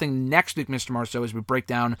Double or Nothing next week, Mr. Marceau, as we break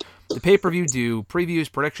down the pay-per-view, do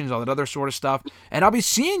previews, predictions, all that other sort of stuff. And I'll be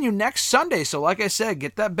seeing you next Sunday. So, like I said,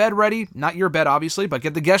 get that bed ready. Not your bed, obviously, but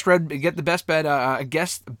get the guest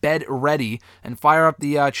bed ready, and fire up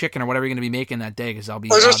the chicken or whatever you're going to be making that day, because I'll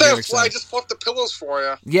be. I just fluffed the pillows for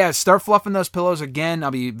you. Yeah, start fluffing those pillows again.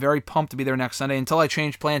 I'll be very pumped to be there next Sunday until I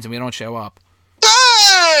change plans and we don't show up.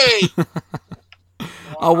 Hey!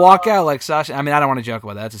 I'll walk out like Sasha. I mean, I don't want to joke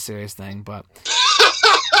about that. That's a serious thing, but.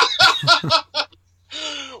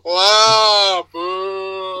 Wow,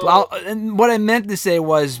 boo. And what I meant to say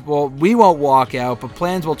was, well, we won't walk out, but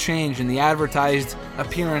plans will change, and the advertised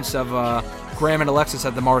appearance of Graham and Alexis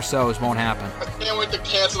at the Marceaus won't happen. I can't wait to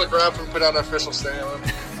cancel the grab and put out an official statement.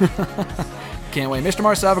 Can't wait. Mr.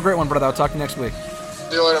 Marceau, have a great one, brother. I'll talk to you next week.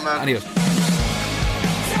 See you later, man. Adios.